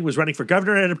 Swamp Thing was running for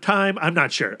governor at a time. I'm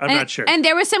not sure. I'm not sure. And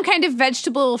there was some kind of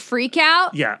vegetable freak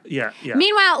out. Yeah.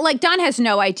 Meanwhile, like, Dawn has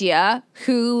no idea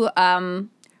who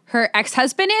her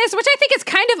ex-husband is, which I think is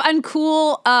kind of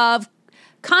uncool of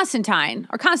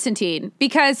Constantine,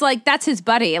 because, like, that's his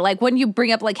buddy. Like, when you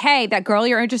bring up, like, hey, that girl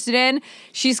you're interested in,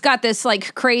 she's got this,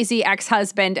 like, crazy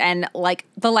ex-husband and, like,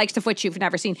 the likes of which you've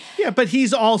never seen. Yeah, but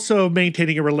he's also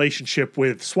maintaining a relationship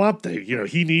with Swamp Thing. You know,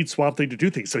 he needs Swamp Thing to do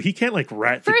things, so he can't, like,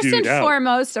 rat the First dude and out.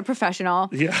 foremost, a professional.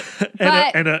 Yeah,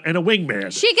 But and a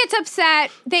wingman. She gets upset.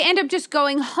 They end up just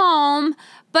going home,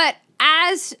 but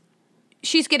as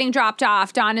she's getting dropped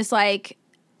off, Dawn is like,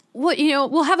 well, you know,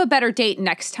 we'll have a better date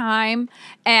next time.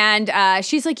 And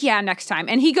she's like, yeah, next time.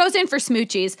 And he goes in for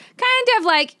smoochies, kind of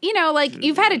like, you know, like,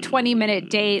 you've had a 20-minute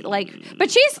date, like,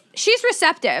 but she's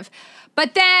receptive.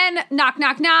 But then, knock,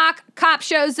 knock, knock, cop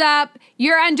shows up.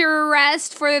 You're under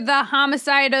arrest for the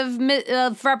homicide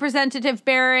of Representative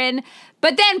Barron.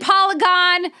 But then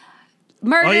Polygon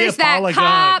murders that Polygon.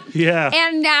 cop. Yeah.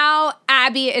 And now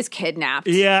Abby is kidnapped.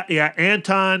 Yeah.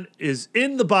 Anton is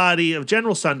in the body of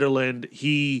General Sunderland.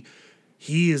 He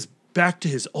is back to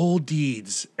his old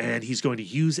deeds, and he's going to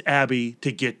use Abby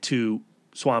to get to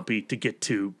Swampy, to get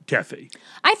to Teffy.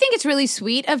 I think it's really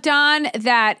sweet of Don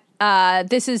that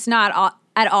this is not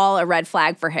at all a red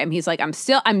flag for him. He's like,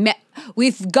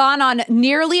 we've gone on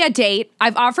nearly a date.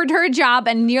 I've offered her a job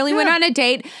and nearly went on a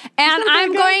date, and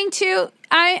I'm going to...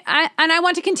 I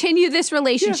want to continue this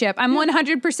relationship. Yeah, I'm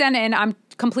 100% in. I'm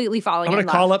completely falling in love. I'm going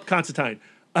to call up Constantine.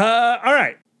 All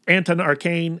right. Anton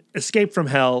Arcane escaped from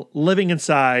hell, living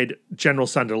inside General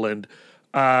Sunderland,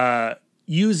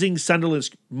 using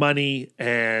Sunderland's money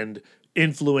and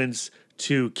influence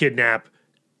to kidnap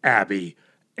Abby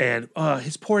and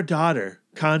his poor daughter,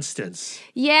 Constance.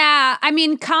 Yeah, I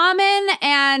mean, Common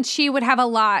and she would have a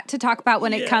lot to talk about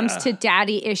when it comes to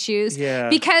daddy issues. Yeah.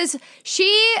 Because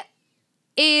she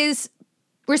is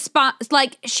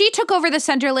she took over the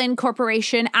Sunderland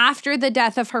Corporation after the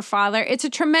death of her father. It's a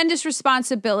tremendous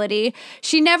responsibility.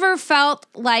 She never felt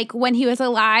like when he was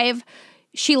alive,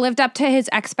 she lived up to his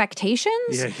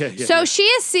expectations. So she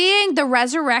is seeing the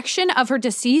resurrection of her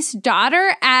deceased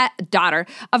daughter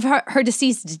of her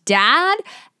deceased dad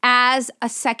as a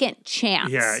second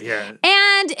chance. Yeah.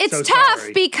 And it's so tough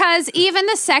because even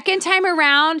the second time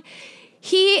around,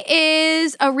 he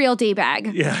is a real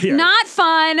D-bag. Yeah. Not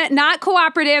fun, not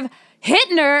cooperative,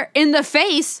 hitting her in the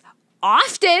face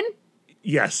often.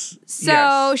 Yes.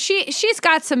 So she's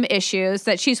got some issues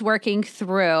that she's working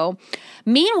through.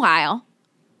 Meanwhile,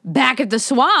 back at the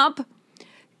swamp,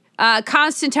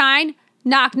 Constantine,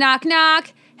 knock, knock,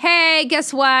 knock. Hey,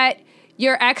 guess what?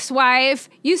 Your ex-wife,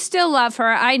 you still love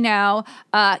her, I know,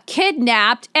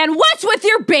 kidnapped. And what's with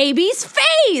your baby's face?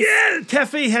 Yeah,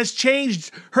 Teffy has changed.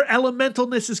 Her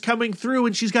elementalness is coming through,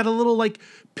 and she's got a little, like,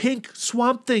 pink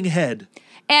Swamp Thing head.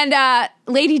 And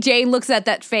Lady Jane looks at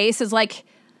that face as like,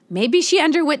 maybe she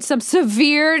underwent some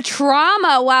severe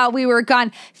trauma while we were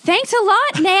gone. Thanks a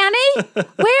lot, Nanny. Where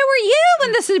were you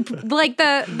when this is like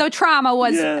the trauma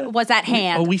was at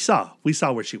hand? We saw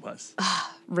where she was.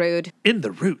 Rude. In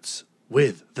the roots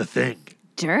with the Thing.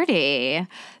 Dirty.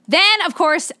 Then, of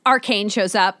course, Arcane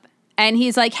shows up and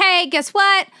he's like, hey, guess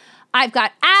what? I've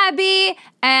got Abby,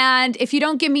 and if you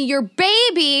don't give me your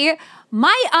baby,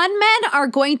 my unmen are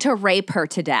going to rape her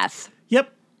to death. Yep.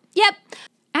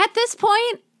 At this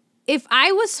point, if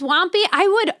I was Swampy, I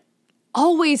would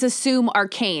always assume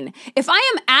Arcane. If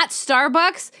I am at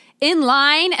Starbucks in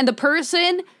line and the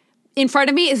person in front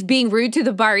of me is being rude to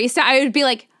the barista, I would be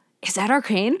like, is that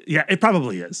Arcane? Yeah, it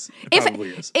probably is.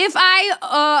 If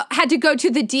I had to go to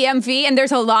the DMV and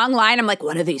there's a long line, I'm like,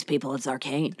 one of these people is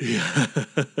Arcane. Yeah.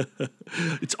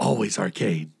 It's always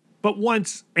Arcane. But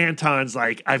once Anton's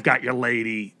like, I've got your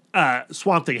lady,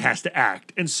 Swamp Thing has to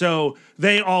act. And so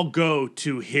they all go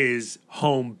to his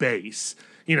home base.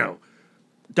 You know,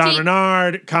 Don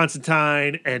Renard,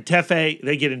 Constantine, and Teffy,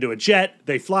 they get into a jet,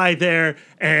 they fly there,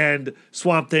 and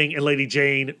Swamp Thing and Lady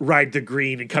Jane ride the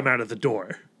green and come out of the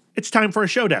door. It's time for a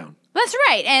showdown. That's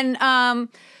right. And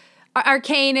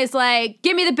Arcane is like,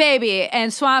 give me the baby.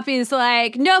 And Swampy is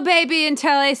like, no baby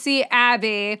until I see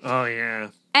Abby. Oh, yeah.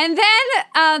 And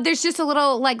then there's just a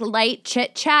little like light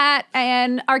chit chat.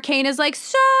 And Arcane is like,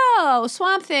 so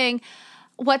Swamp Thing,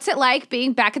 what's it like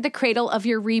being back at the cradle of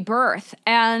your rebirth?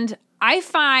 And I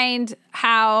find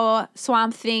how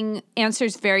Swamp Thing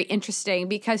answers very interesting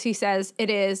because he says it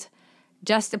is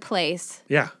just a place.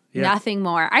 Yeah. Nothing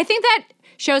more. I think that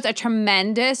shows a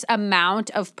tremendous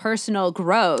amount of personal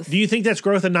growth. Do you think that's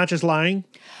growth and not just lying?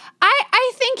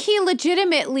 I think he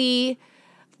legitimately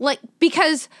like,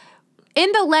 because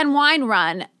in the Len Wein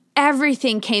run,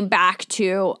 everything came back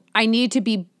to, I need to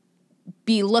be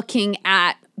looking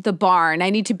at the barn. I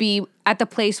need to be at the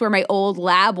place where my old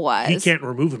lab was. He can't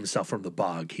remove himself from the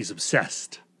bog. He's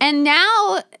obsessed. And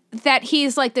now that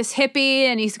he's like this hippie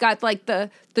and he's got like the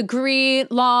green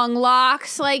long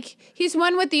locks, like he's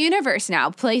one with the universe now.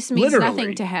 Place means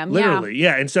nothing to him. Literally,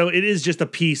 yeah. And so it is just a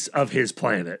piece of his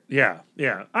planet. Yeah.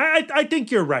 I think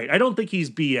you're right. I don't think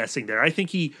he's BSing there. I think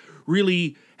he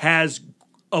really has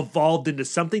evolved into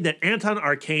something that Anton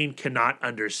Arcane cannot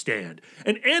understand.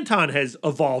 And Anton has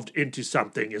evolved into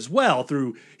something as well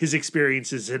through his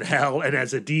experiences in hell and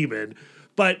as a demon,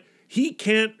 but he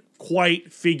can't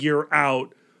quite figure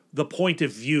out the point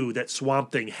of view that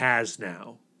Swamp Thing has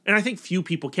now. And I think few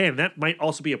people can. That might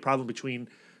also be a problem between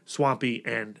Swampy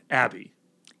and Abby.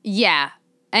 Yeah.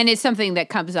 And it's something that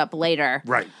comes up later.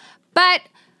 Right. But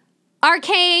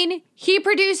Arcane, he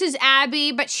produces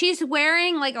Abby, but she's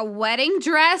wearing like a wedding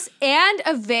dress and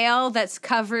a veil that's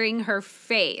covering her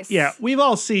face. Yeah, we've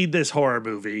all seen this horror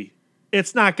movie.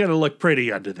 It's not going to look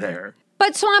pretty under there.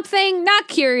 But Swamp Thing, not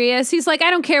curious. He's like, I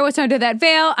don't care what's under that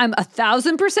veil. I'm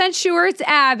 1,000% sure it's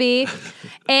Abby.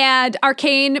 And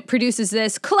Arcane produces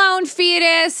this clone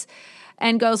fetus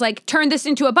and goes like, turn this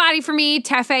into a body for me.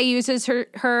 Tefe uses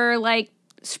her like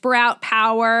sprout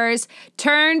powers,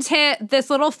 turns this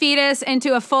little fetus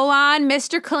into a full-on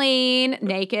Mr. Clean,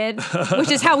 naked,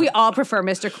 which is how we all prefer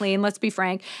Mr. Clean, let's be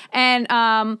frank. And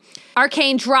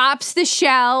Arcane drops the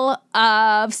shell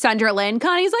of Sunderland.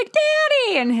 Connie's like,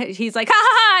 Daddy! And he's like, ha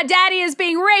ha ha, Daddy is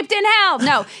being raped in hell.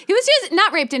 No, he was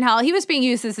not raped in hell. He was being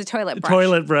used as a toilet brush.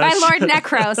 Toilet brush. By Lord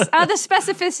Necros. The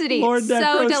specificity. Lord so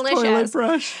Necros delicious. toilet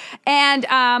brush.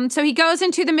 And so he goes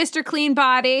into the Mr. Clean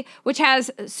body, which has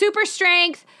super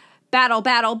strength, battle.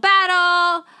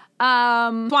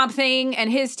 Swamp Thing and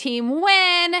his team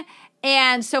win.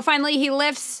 And so finally he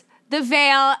lifts the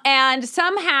veil, and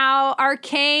somehow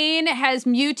Arcane has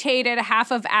mutated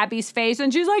half of Abby's face,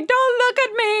 and she's like, don't look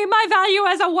at me. My value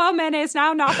as a woman is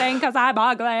now nothing because I'm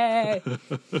ugly.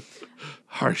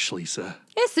 Harsh, Lisa.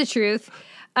 It's the truth.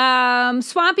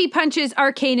 Swampy punches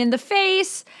Arcane in the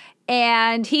face,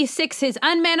 and he sicks his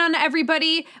unmen on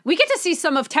everybody. We get to see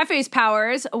some of Tefe's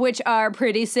powers, which are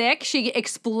pretty sick. She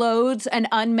explodes an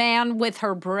unman with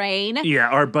her brain. Yeah,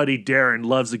 our buddy Darren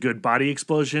loves a good body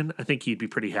explosion. I think he'd be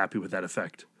pretty happy with that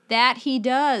effect. That he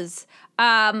does.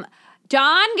 Don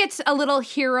gets a little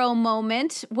hero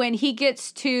moment when he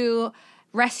gets to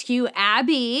rescue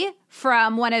Abby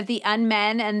from one of the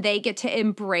unmen, and they get to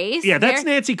embrace. Yeah, that's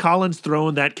Nancy Collins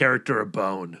throwing that character a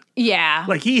bone. Yeah.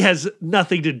 Like, he has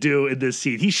nothing to do in this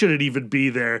scene. He shouldn't even be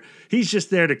there. He's just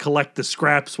there to collect the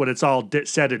scraps when it's all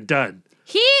said and done.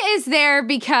 He is there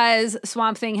because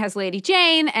Swamp Thing has Lady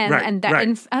Jane,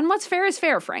 and what's fair is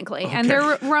fair, frankly. Okay. And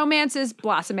their romance is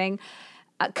blossoming.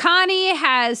 Connie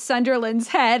has Sunderland's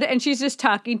head, and she's just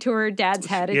talking to her dad's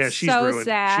head. It's she's so ruined.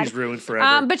 sad. She's ruined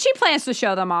forever. But she plans to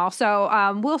show them all,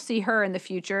 so we'll see her in the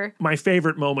future. My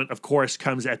favorite moment, of course,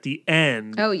 comes at the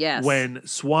end. Oh, yes. When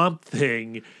Swamp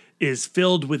Thing is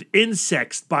filled with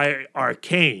insects by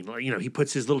Arcane. Like, he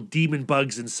puts his little demon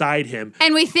bugs inside him.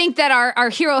 And we think that our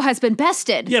hero has been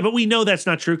bested. Yeah, but we know that's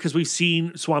not true because we've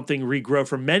seen Swamp Thing regrow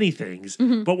from many things.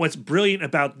 Mm-hmm. But what's brilliant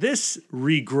about this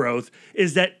regrowth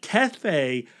is that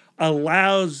Tefe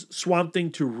allows Swamp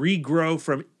Thing to regrow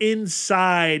from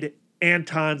inside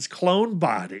Anton's clone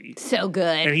body. So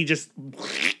good. And he just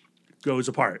goes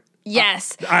apart.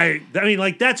 Yes. I mean,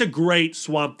 like, that's a great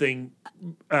Swamp Thing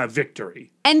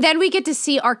victory. And then we get to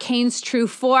see Arcane's true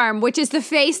form, which is the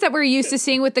face that we're used to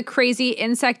seeing with the crazy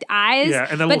insect eyes. Yeah,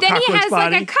 and the but then he has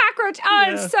body. like a cockroach.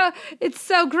 Oh, yeah. It's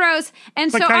so gross.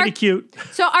 And but so kind of cute.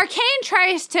 So Arcane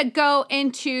tries to go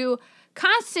into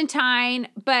Constantine,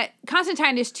 but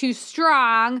Constantine is too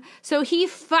strong, so he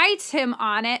fights him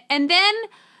on it. And then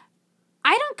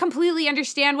I don't completely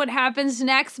understand what happens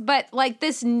next, but like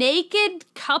this naked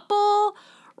couple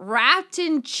wrapped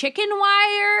in chicken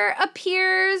wire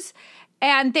appears,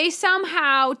 and they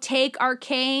somehow take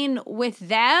Arcane with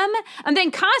them. And then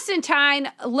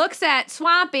Constantine looks at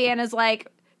Swampy and is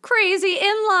like, crazy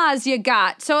in-laws you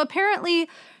got. So apparently,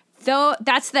 though,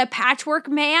 that's the patchwork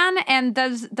man, and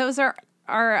those are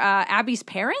Abby's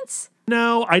parents?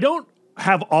 No, I don't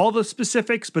have all the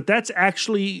specifics, but that's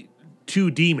actually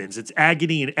two demons. It's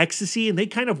Agony and Ecstasy, and they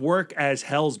kind of work as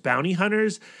Hell's bounty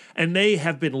hunters, and they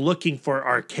have been looking for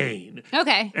Arcane.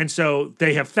 Okay. And so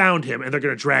they have found him, and they're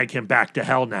going to drag him back to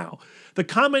Hell now. The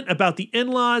comment about the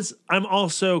in-laws, I'm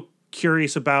also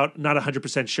curious about, not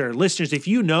 100% sure. Listeners, if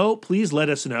you know, please let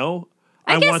us know.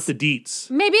 I guess- want the deets.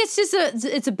 Maybe it's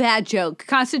just a bad joke.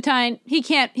 Constantine, he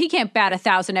can't bat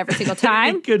 1,000 every single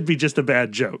time. It could be just a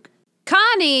bad joke.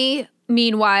 Connie,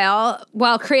 meanwhile,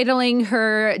 while cradling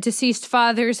her deceased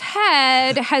father's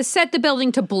head, has set the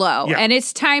building to blow, Yeah. and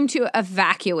it's time to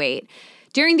evacuate.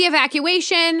 During the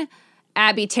evacuation,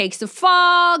 Abby takes a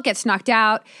fall, gets knocked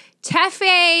out.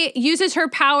 Tefe uses her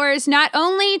powers not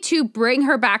only to bring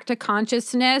her back to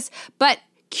consciousness, but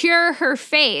cure her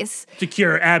face. To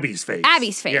cure Abby's face.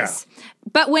 Yeah.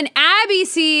 But when Abby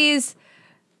sees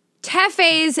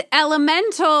Tefe's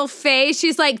elemental face,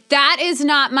 she's like, that is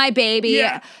not my baby.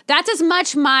 Yeah. That's as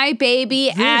much my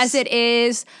baby as it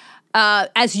is,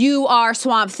 as you are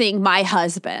Swamp Thing, my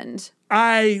husband.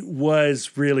 I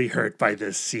was really hurt by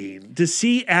this scene. To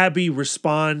see Abby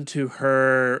respond to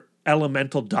her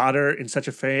elemental daughter in such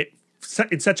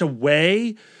a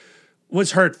way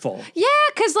was hurtful. Yeah,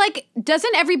 because, like,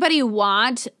 doesn't everybody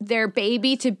want their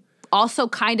baby to also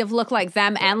kind of look like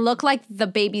them and look like the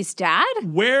baby's dad?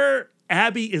 Where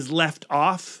Abby is left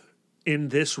off in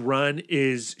this run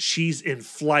is she's in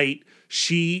flight.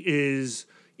 She is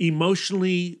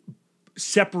emotionally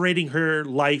separating her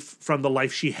life from the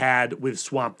life she had with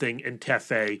Swamp Thing and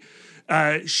Tefe.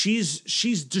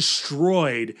 She's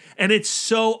destroyed, and it's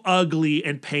so ugly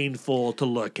and painful to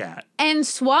look at. And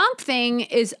Swamp Thing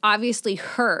is obviously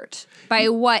hurt by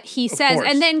what he says. course.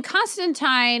 And then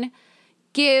Constantine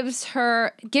gives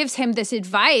him this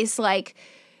advice, like,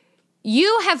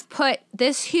 you have put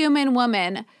this human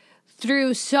woman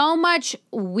through so much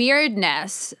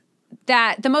weirdness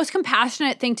that the most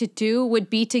compassionate thing to do would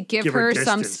be to give her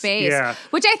some distance. space. Yeah.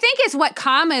 Which I think is what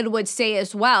Common would say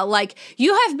as well. Like,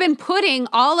 you have been putting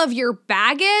all of your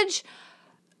baggage,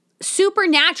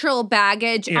 supernatural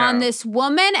baggage, on this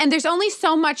woman, and there's only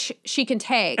so much she can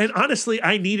take. And honestly,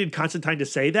 I needed Constantine to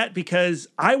say that because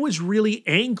I was really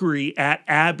angry at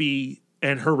Abby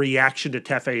and her reaction to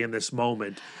Tefe in this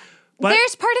moment. But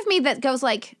There's part of me that goes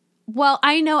like, well,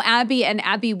 I know Abby, and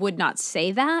Abby would not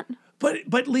say that.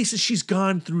 But Lisa, she's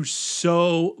gone through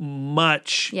so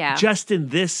much just in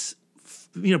this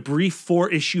brief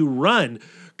 4-issue run.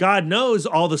 God knows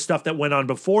all the stuff that went on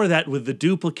before that with the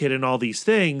duplicate and all these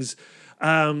things.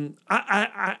 When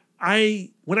I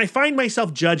find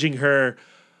myself judging her,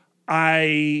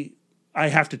 I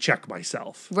have to check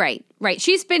myself. Right.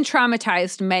 She's been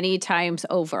traumatized many times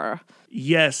over.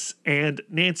 Yes, and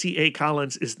Nancy A.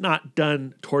 Collins is not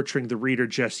done torturing the reader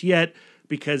just yet,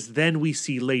 because then we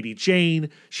see Lady Jane.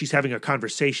 She's having a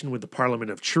conversation with the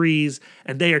Parliament of Trees,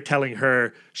 and they are telling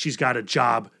her she's got a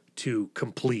job to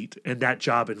complete, and that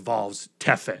job involves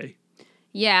Tefe.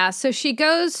 Yeah, so she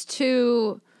goes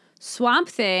to Swamp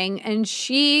Thing, and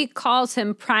she calls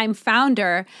him Prime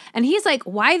Founder, and he's like,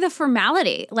 why the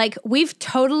formality? Like, we've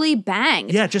totally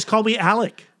banged. Yeah, just call me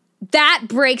Alec. That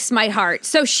breaks my heart.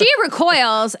 So she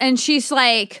recoils, and she's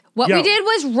like, what we did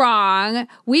was wrong.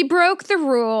 We broke the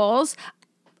rules.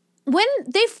 When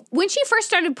she first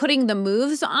started putting the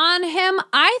moves on him,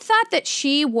 I thought that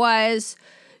she was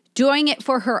doing it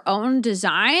for her own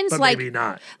designs. But like, maybe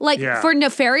not. Like, for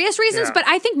nefarious reasons, Yeah. but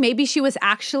I think maybe she was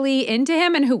actually into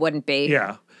him, and who wouldn't be?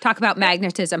 Yeah. Talk about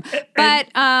magnetism. But,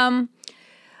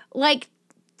 like,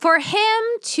 for him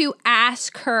to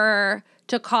ask her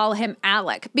to call him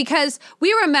Alec, because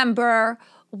we remember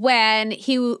when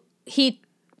he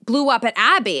blew up at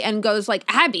Abby and goes like,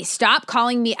 Abby, stop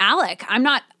calling me Alec. I'm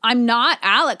not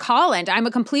Alec Holland. I'm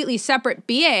a completely separate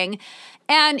being.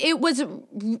 And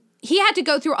he had to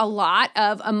go through a lot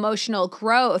of emotional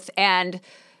growth and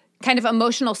kind of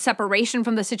emotional separation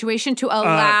from the situation to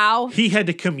allow. He had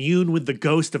to commune with the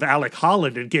ghost of Alec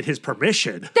Holland and get his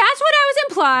permission. That's what I was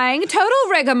implying. Total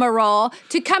rigmarole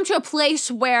to come to a place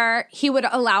where he would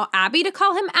allow Abby to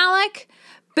call him Alec.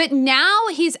 But now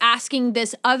he's asking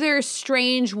this other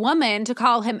strange woman to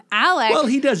call him Alec. Well,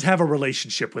 he does have a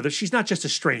relationship with her. She's not just a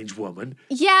strange woman.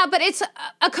 Yeah, but it's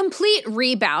a complete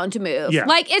rebound move. Yeah.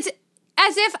 Like, it's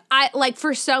as if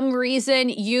for some reason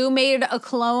you made a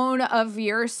clone of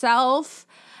yourself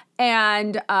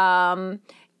and I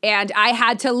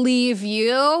had to leave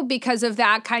you because of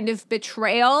that kind of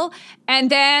betrayal. And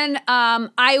then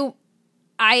I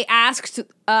asked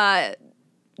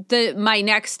my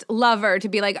next lover to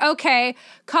be like, okay,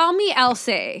 call me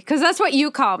Elsie, because that's what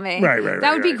you call me. Right.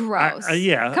 That would be gross.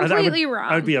 Completely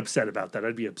wrong. I would be upset about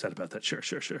that.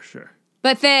 Sure.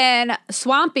 But then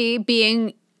Swampy,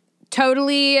 being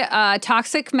totally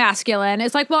toxic masculine,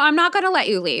 is like, well, I'm not going to let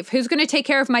you leave. Who's going to take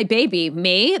care of my baby?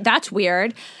 Me? That's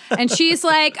weird. And she's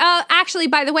like, actually,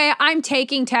 by the way, I'm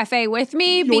taking Tefe with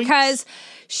me because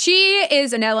she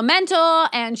is an elemental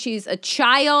and she's a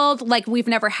child. Like, we've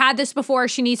never had this before.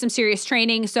 She needs some serious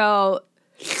training. So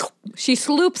she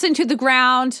sloops into the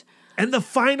ground. And the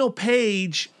final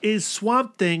page is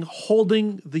Swamp Thing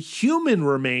holding the human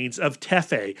remains of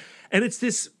Tefe. And it's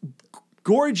this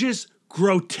gorgeous,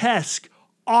 grotesque,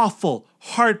 awful,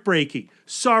 heartbreaking,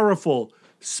 sorrowful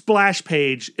splash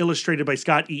page illustrated by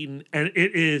Scott Eaton. And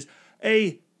it is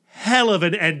a hell of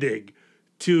an ending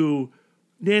to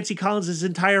Nancy Collins'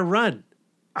 entire run.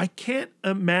 I can't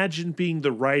imagine being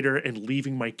the writer and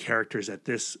leaving my characters at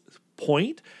this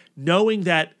point, knowing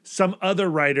that some other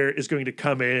writer is going to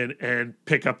come in and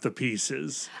pick up the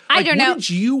pieces. I don't know. Wouldn't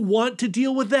you want to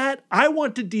deal with that? I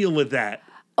want to deal with that.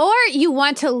 Or you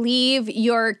want to leave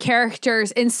your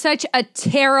characters in such a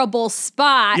terrible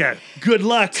spot. Yeah, good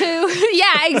luck.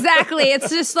 Yeah, exactly. It's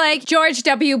just like George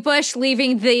W. Bush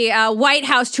leaving the White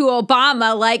House to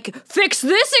Obama, like, fix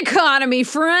this economy,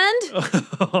 friend.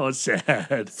 Oh,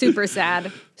 sad. Super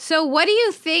sad. So what do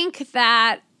you think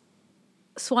that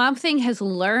Swamp Thing has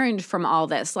learned from all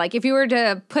this? Like, if you were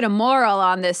to put a moral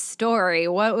on this story,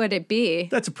 what would it be?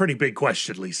 That's a pretty big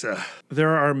question, Lisa.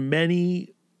 There are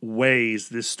many ways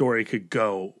this story could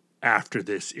go after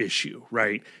this issue,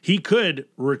 right? He could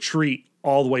retreat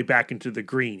all the way back into the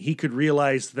green. He could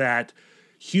realize that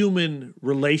human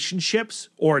relationships,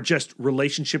 or just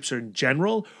relationships in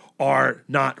general, are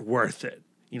not worth it.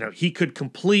 You know, he could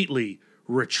completely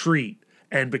retreat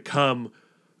and become,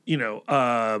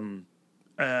 an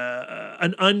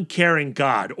uncaring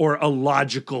god or a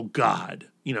logical god.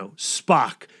 You know,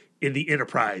 Spock in the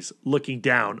Enterprise looking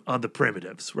down on the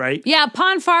primitives, right? Yeah,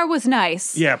 Ponfar was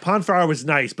nice. Yeah, Ponfar was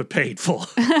nice, but painful.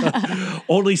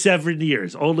 Only 7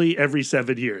 years, only every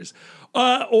 7 years.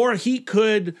 Or he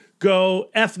could go,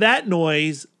 F that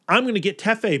noise, I'm going to get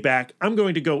Tefe back, I'm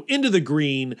going to go into the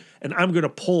green, and I'm going to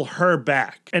pull her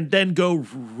back, and then go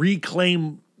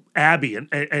reclaim Abby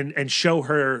and show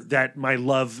her that my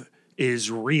love is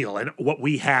real, and what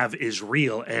we have is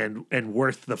real and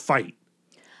worth the fight.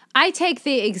 I take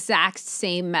the exact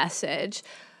same message.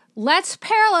 Let's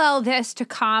parallel this to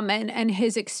Common and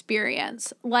his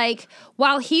experience. Like,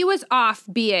 while he was off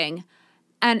being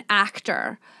an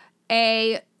actor,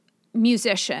 a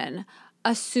musician, a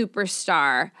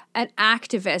superstar, an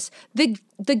activist,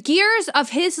 the gears of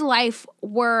his life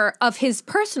of his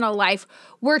personal life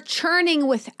were churning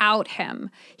without him.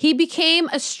 He became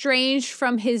estranged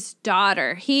from his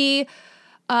daughter. He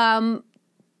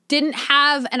didn't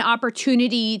have an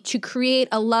opportunity to create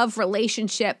a love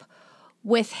relationship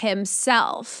with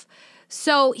himself.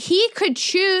 So he could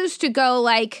choose to go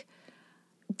like,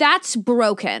 that's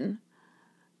broken.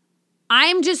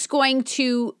 I'm just going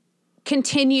to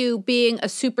continue being a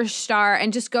superstar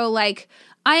and just go like,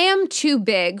 I am too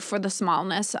big for the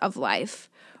smallness of life,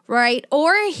 right?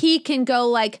 Or he can go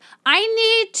like, I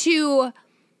need to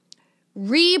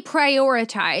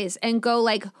reprioritize and go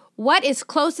like, what is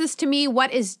closest to me?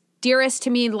 What is dearest to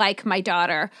me, like my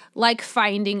daughter, like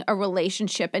finding a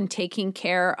relationship and taking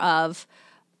care of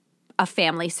a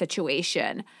family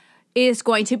situation is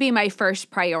going to be my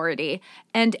first priority.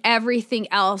 And everything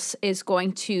else is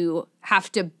going to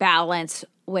have to balance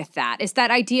with that. It's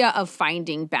that idea of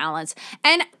finding balance.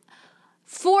 And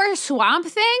for Swamp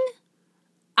Thing,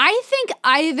 I think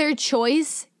either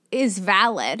choice is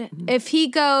valid. Mm-hmm. If he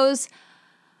goes,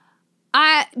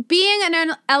 being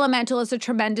an elemental is a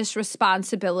tremendous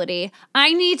responsibility.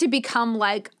 I need to become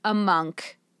like a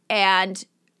monk and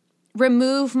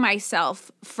remove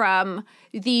myself from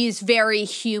these very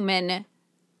human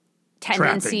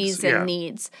tendencies and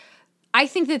needs. I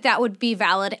think that would be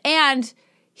valid. And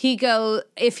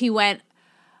if he went,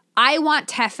 I want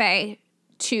Tefe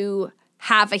to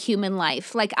have a human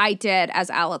life like I did as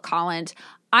Alec Holland.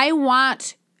 I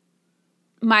want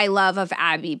my love of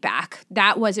Abby back.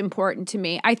 That was important to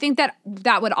me. I think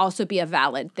that would also be a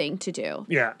valid thing to do.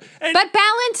 Yeah. But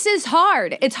balance is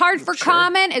hard. It's hard for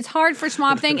Common. It's hard for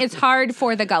Swamp Thing. It's hard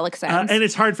for the Gullicksons. And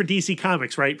it's hard for DC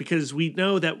Comics, right? Because we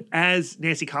know that as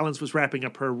Nancy Collins was wrapping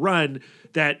up her run,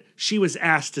 that she was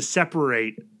asked to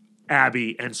separate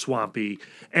Abby and Swampy.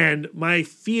 And my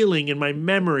feeling and my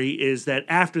memory is that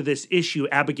after this issue,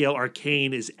 Abigail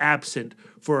Arcane is absent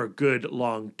for a good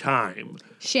long time.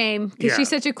 Shame, because she's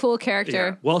such a cool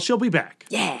character. Yeah. Well, she'll be back.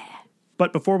 Yeah.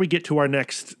 But before we get to our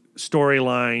next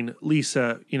storyline,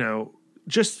 Lisa,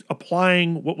 just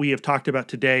applying what we have talked about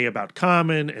today about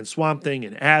Common and Swamp Thing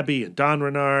and Abby and Don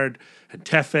Renard and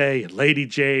Tefe and Lady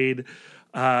Jade,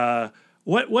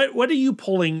 what are you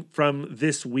pulling from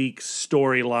this week's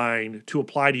storyline to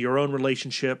apply to your own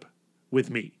relationship with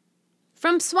me?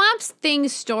 From Swamp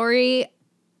Thing's story,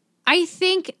 I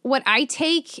think what I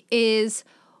take is,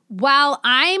 while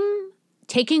I'm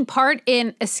taking part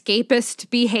in escapist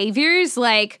behaviors,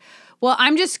 like well,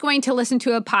 I'm just going to listen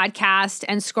to a podcast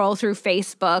and scroll through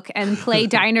Facebook and play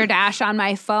Diner Dash on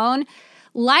my phone.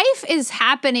 Life is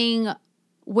happening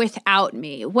without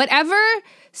me. Whatever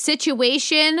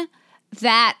situation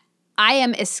that I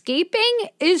am escaping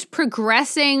is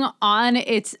progressing on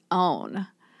its own.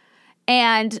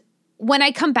 And when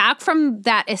I come back from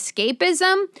that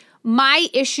escapism, my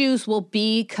issues will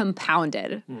be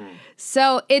compounded.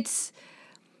 So it's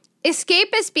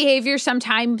escapist behavior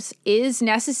sometimes is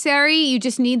necessary. You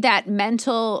just need that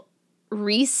mental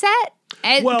reset.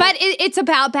 But it's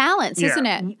about balance, isn't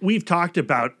it? We've talked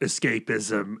about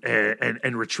escapism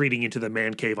and retreating into the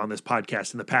man cave on this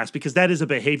podcast in the past, because that is a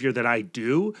behavior that I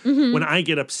do when I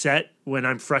get upset, when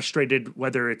I'm frustrated,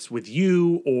 whether it's with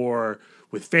you or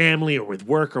with family or with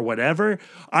work or whatever.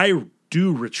 I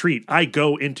do retreat. I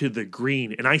go into the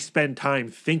green and I spend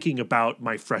time thinking about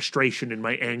my frustration and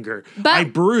my anger. I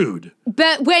brood.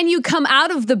 But when you come out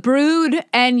of the brood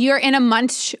and you're in a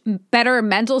much better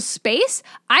mental space,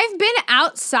 I've been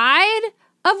outside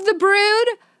of the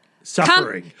brood.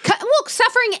 Suffering.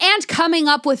 Suffering and coming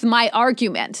up with my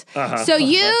argument. So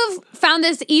you've found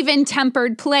this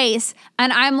even-tempered place,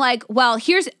 and I'm like, well,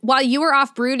 while you were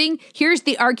off brooding, here's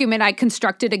the argument I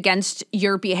constructed against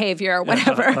your behavior or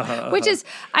whatever. Which is,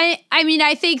 I mean,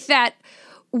 I think that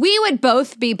we would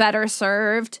both be better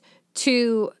served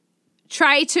to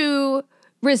try to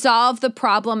resolve the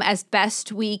problem as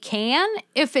best we can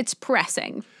if it's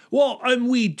pressing. Well,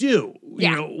 we do.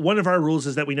 You know, one of our rules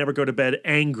is that we never go to bed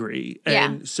angry.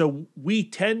 And so we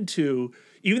tend to,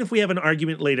 even if we have an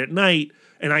argument late at night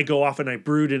and I go off and I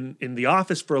brood in the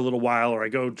office for a little while, or I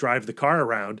go drive the car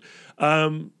around,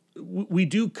 we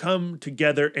do come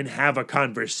together and have a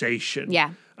conversation.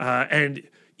 Yeah. And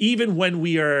even when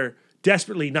we are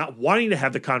desperately not wanting to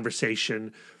have the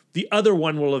conversation, the other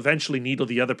one will eventually needle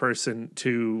the other person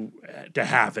to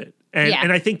have it.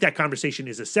 And I think that conversation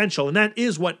is essential. And that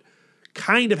is what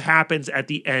kind of happens at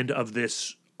the end of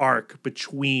this arc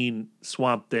between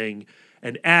Swamp Thing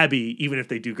and Abby, even if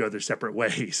they do go their separate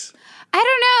ways. I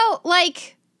don't know.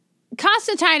 Like,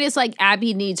 Constantine is like,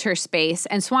 Abby needs her space.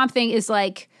 And Swamp Thing is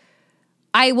like,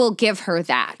 I will give her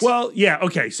that. Well, yeah,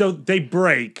 okay. So they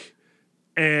break,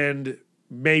 and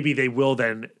maybe they will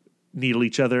then needle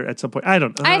each other at some point. I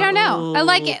don't know.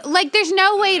 Like there's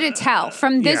no way to tell.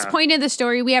 From this point in the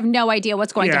story, we have no idea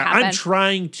what's going to happen. I'm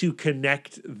trying to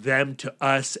connect them to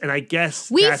us, and I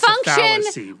guess we that's a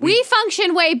fallacy. We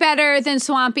function way better than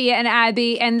Swampy and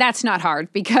Abby, and that's not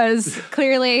hard because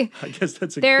clearly I guess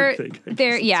that's a good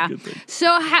thing.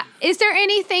 So is there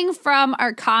anything from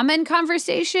our common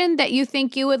conversation that you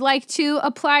think you would like to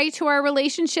apply to our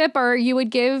relationship, or you would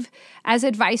give as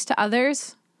advice to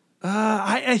others?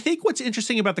 I think what's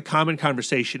interesting about the common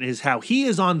conversation is how he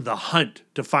is on the hunt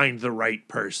to find the right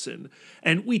person.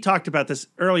 And we talked about this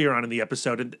earlier on in the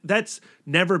episode, and that's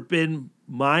never been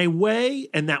my way,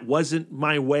 and that wasn't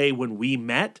my way when we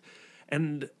met.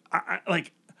 And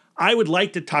I would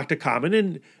like to talk to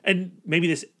Common, and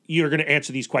maybe you're going to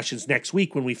answer these questions next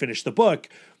week when we finish the book,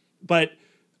 but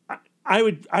I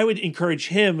would encourage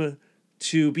him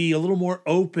to be a little more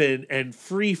open and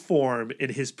free form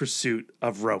in his pursuit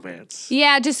of romance.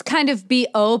 Yeah, just kind of be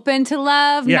open to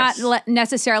love, not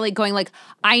necessarily going like,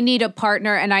 I need a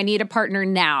partner and I need a partner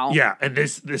now. Yeah, and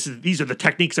these are the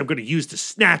techniques I'm going to use to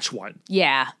snatch one.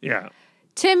 Yeah. Yeah.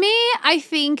 To me, I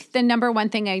think the number one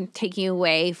thing I'm taking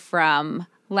away from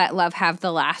Let Love Have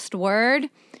the Last Word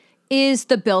is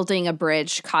the building a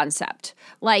bridge concept.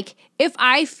 Like, if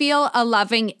I feel a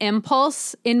loving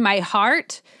impulse in my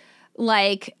heart,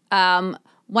 like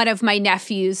one of my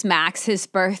nephews, Max, his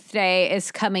birthday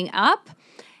is coming up,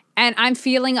 and I'm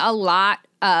feeling a lot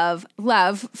of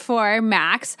love for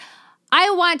Max.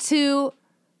 I want to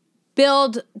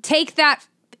take that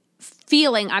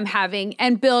feeling I'm having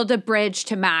and build a bridge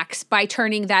to Max by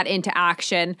turning that into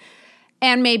action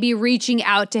and maybe reaching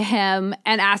out to him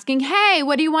and asking, hey,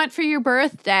 what do you want for your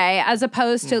birthday? As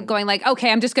opposed to going like,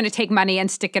 okay, I'm just going to take money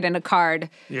and stick it in a card,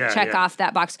 check off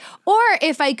that box. Or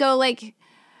if I go like,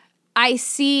 I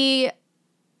see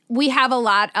we have a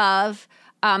lot of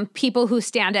people who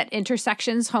stand at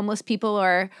intersections, homeless people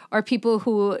or people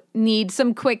who need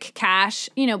some quick cash,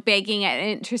 begging at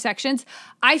intersections.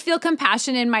 I feel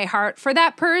compassion in my heart for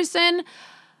that person.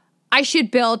 I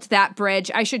should build that bridge.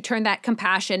 I should turn that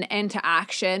compassion into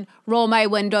action, roll my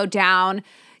window down,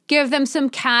 give them some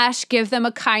cash, give them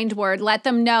a kind word, let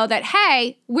them know that,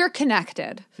 hey, we're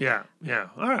connected. Yeah.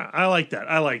 All right. I like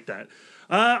that.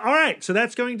 All right, so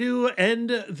that's going to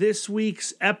end this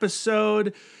week's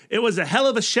episode. It was a hell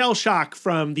of a shell shock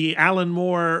from the Alan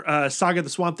Moore Saga of the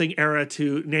Swamp Thing era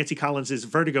to Nancy Collins'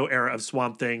 Vertigo era of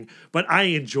Swamp Thing, but I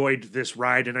enjoyed this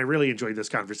ride, and I really enjoyed this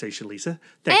conversation, Lisa.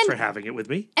 Thanks for having it with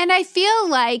me. And I feel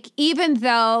like even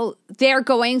though they're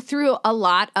going through a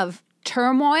lot of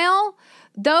turmoil,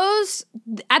 those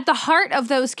at the heart of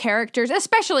those characters,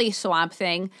 especially Swamp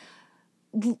Thing,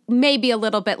 maybe a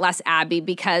little bit less Abby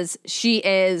because she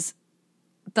is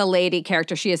the lady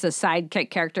character. She is a sidekick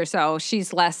character, so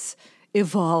she's less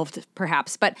evolved,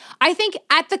 perhaps. But I think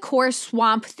at the core,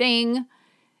 Swamp Thing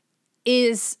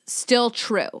is still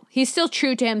true. He's still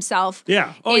true to himself in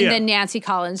the Nancy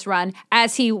Collins run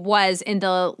as he was in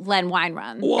the Len Wein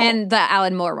run and the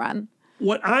Alan Moore run.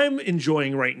 What I'm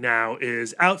enjoying right now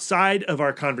is outside of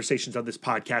our conversations on this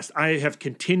podcast, I have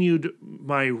continued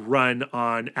my run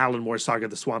on Alan Moore's Saga of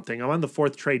the Swamp Thing. I'm on the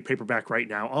 4th trade paperback right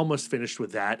now, almost finished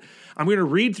with that. I'm going to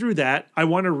read through that. I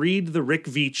want to read the Rick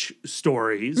Veitch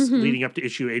stories leading up to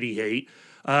issue 88.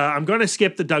 I'm going to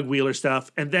skip the Doug Wheeler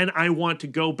stuff, and then I want to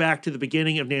go back to the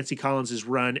beginning of Nancy Collins'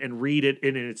 run and read it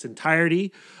in its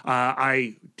entirety.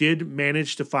 I did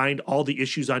manage to find all the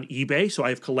issues on eBay, so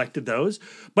I've collected those.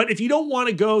 But if you don't want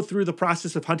to go through the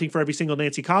process of hunting for every single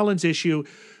Nancy Collins issue,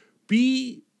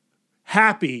 be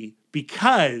happy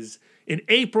because in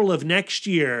April of next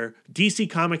year, DC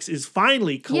Comics is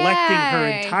finally collecting her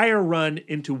entire run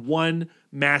into one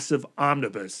massive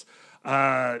omnibus.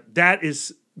 That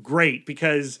is great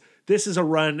because this is a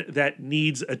run that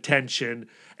needs attention.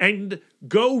 And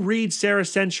go read Sarah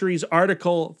Century's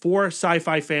article for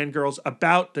Sci-Fi Fangirls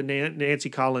about the Nancy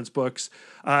Collins books.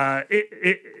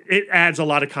 It adds a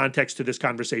lot of context to this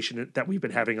conversation that we've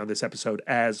been having on this episode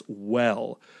as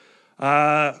well.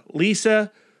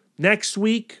 Lisa, next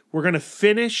week we're going to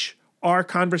finish our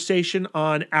conversation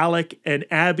on Alec and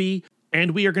Abby.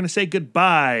 And we are going to say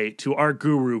goodbye to our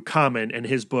guru, Common, and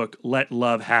his book, Let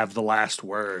Love Have the Last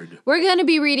Word. We're going to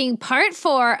be reading part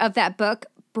 4 of that book.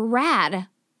 Brad,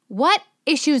 what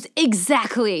issues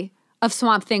exactly of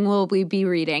Swamp Thing will we be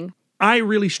reading? I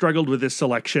really struggled with this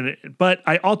selection, but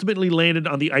I ultimately landed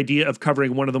on the idea of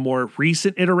covering one of the more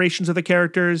recent iterations of the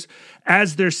characters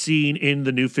as they're seen in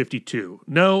the New 52.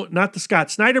 No, not the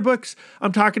Scott Snyder books.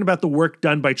 I'm talking about the work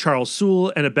done by Charles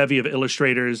Soule and a bevy of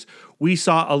illustrators. We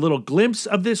saw a little glimpse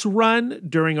of this run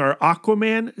during our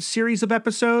Aquaman series of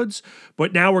episodes,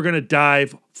 but now we're going to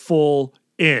dive full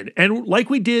in. And like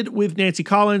we did with Nancy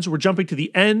Collins, we're jumping to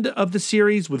the end of the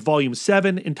series with Volume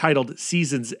 7 entitled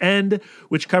Season's End,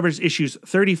 which covers issues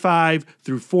 35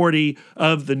 through 40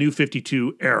 of the New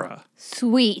 52 era.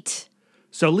 Sweet.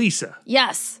 So Lisa.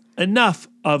 Yes. Enough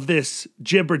of this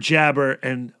jibber jabber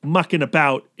and mucking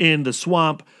about in the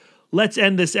swamp. Let's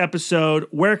end this episode.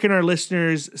 Where can our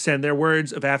listeners send their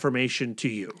words of affirmation to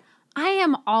you? I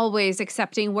am always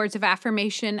accepting words of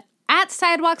affirmation at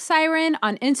Sidewalk Siren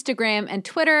on Instagram and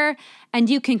Twitter. And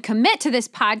you can commit to this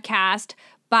podcast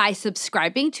by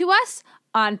subscribing to us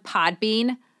on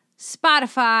Podbean,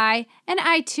 Spotify, and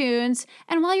iTunes.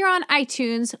 And while you're on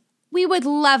iTunes, we would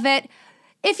love it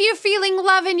if you're feeling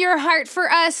love in your heart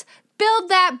for us. Build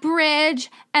that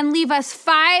bridge and leave us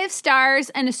 5 stars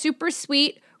and a super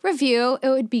sweet review. It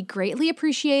would be greatly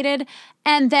appreciated.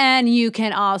 And then you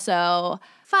can also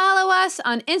follow us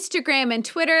on Instagram and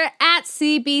Twitter at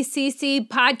CBCC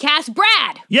Podcast.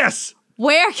 Brad! Yes!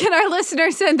 Where can our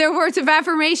listeners send their words of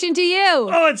affirmation to you?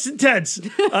 Oh, it's intense.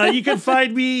 You can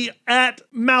find me at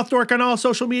Mouthdork on all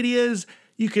social medias.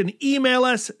 You can email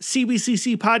us,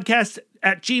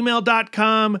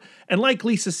 cbccpodcast@gmail.com. And like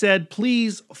Lisa said,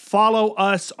 please follow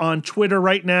us on Twitter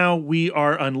right now. We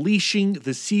are unleashing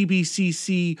the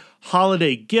CBCC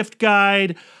Holiday Gift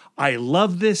Guide. I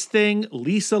love this thing.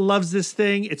 Lisa loves this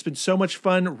thing. It's been so much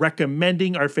fun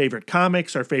recommending our favorite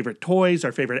comics, our favorite toys,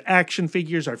 our favorite action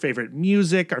figures, our favorite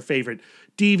music, our favorite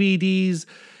DVDs.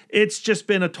 It's just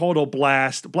been a total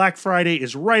blast. Black Friday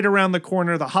is right around the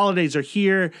corner. The holidays are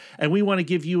here, and we want to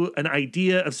give you an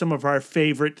idea of some of our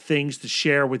favorite things to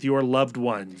share with your loved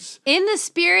ones. In the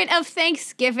spirit of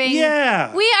Thanksgiving,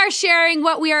 we are sharing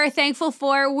what we are thankful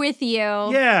for with you.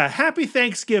 Yeah, happy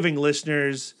Thanksgiving,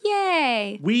 listeners.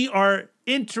 Yay. We are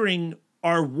entering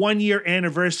our 1-year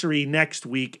anniversary next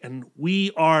week, and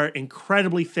we are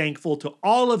incredibly thankful to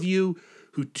all of you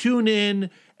who tune in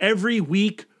every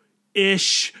week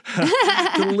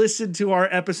to listen to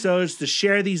our episodes, to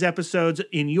share these episodes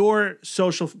in your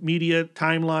social media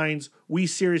timelines. We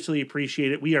seriously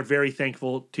appreciate it. We are very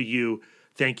thankful to you.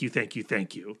 Thank you, thank you,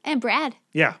 thank you. And Brad.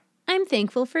 Yeah. I'm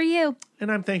thankful for you.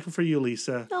 And I'm thankful for you,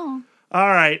 Lisa. Oh. All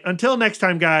right. Until next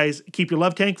time, guys, keep your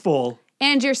love tank full.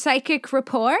 And your psychic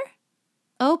rapport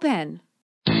open.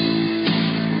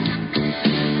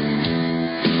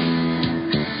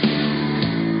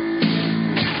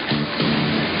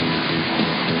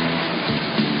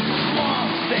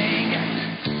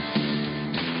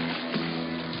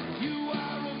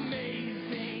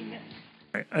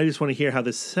 right. I just want to hear how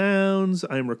this sounds.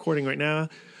 I'm recording right now.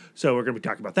 So we're going to be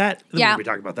talking about that. And then Yeah. we're going to be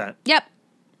talking about that. Yep.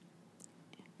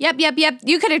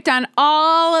 You could have done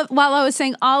while I was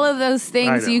saying all of those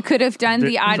things, know. you could have done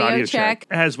the There's audio check.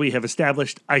 As we have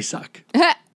established, I suck.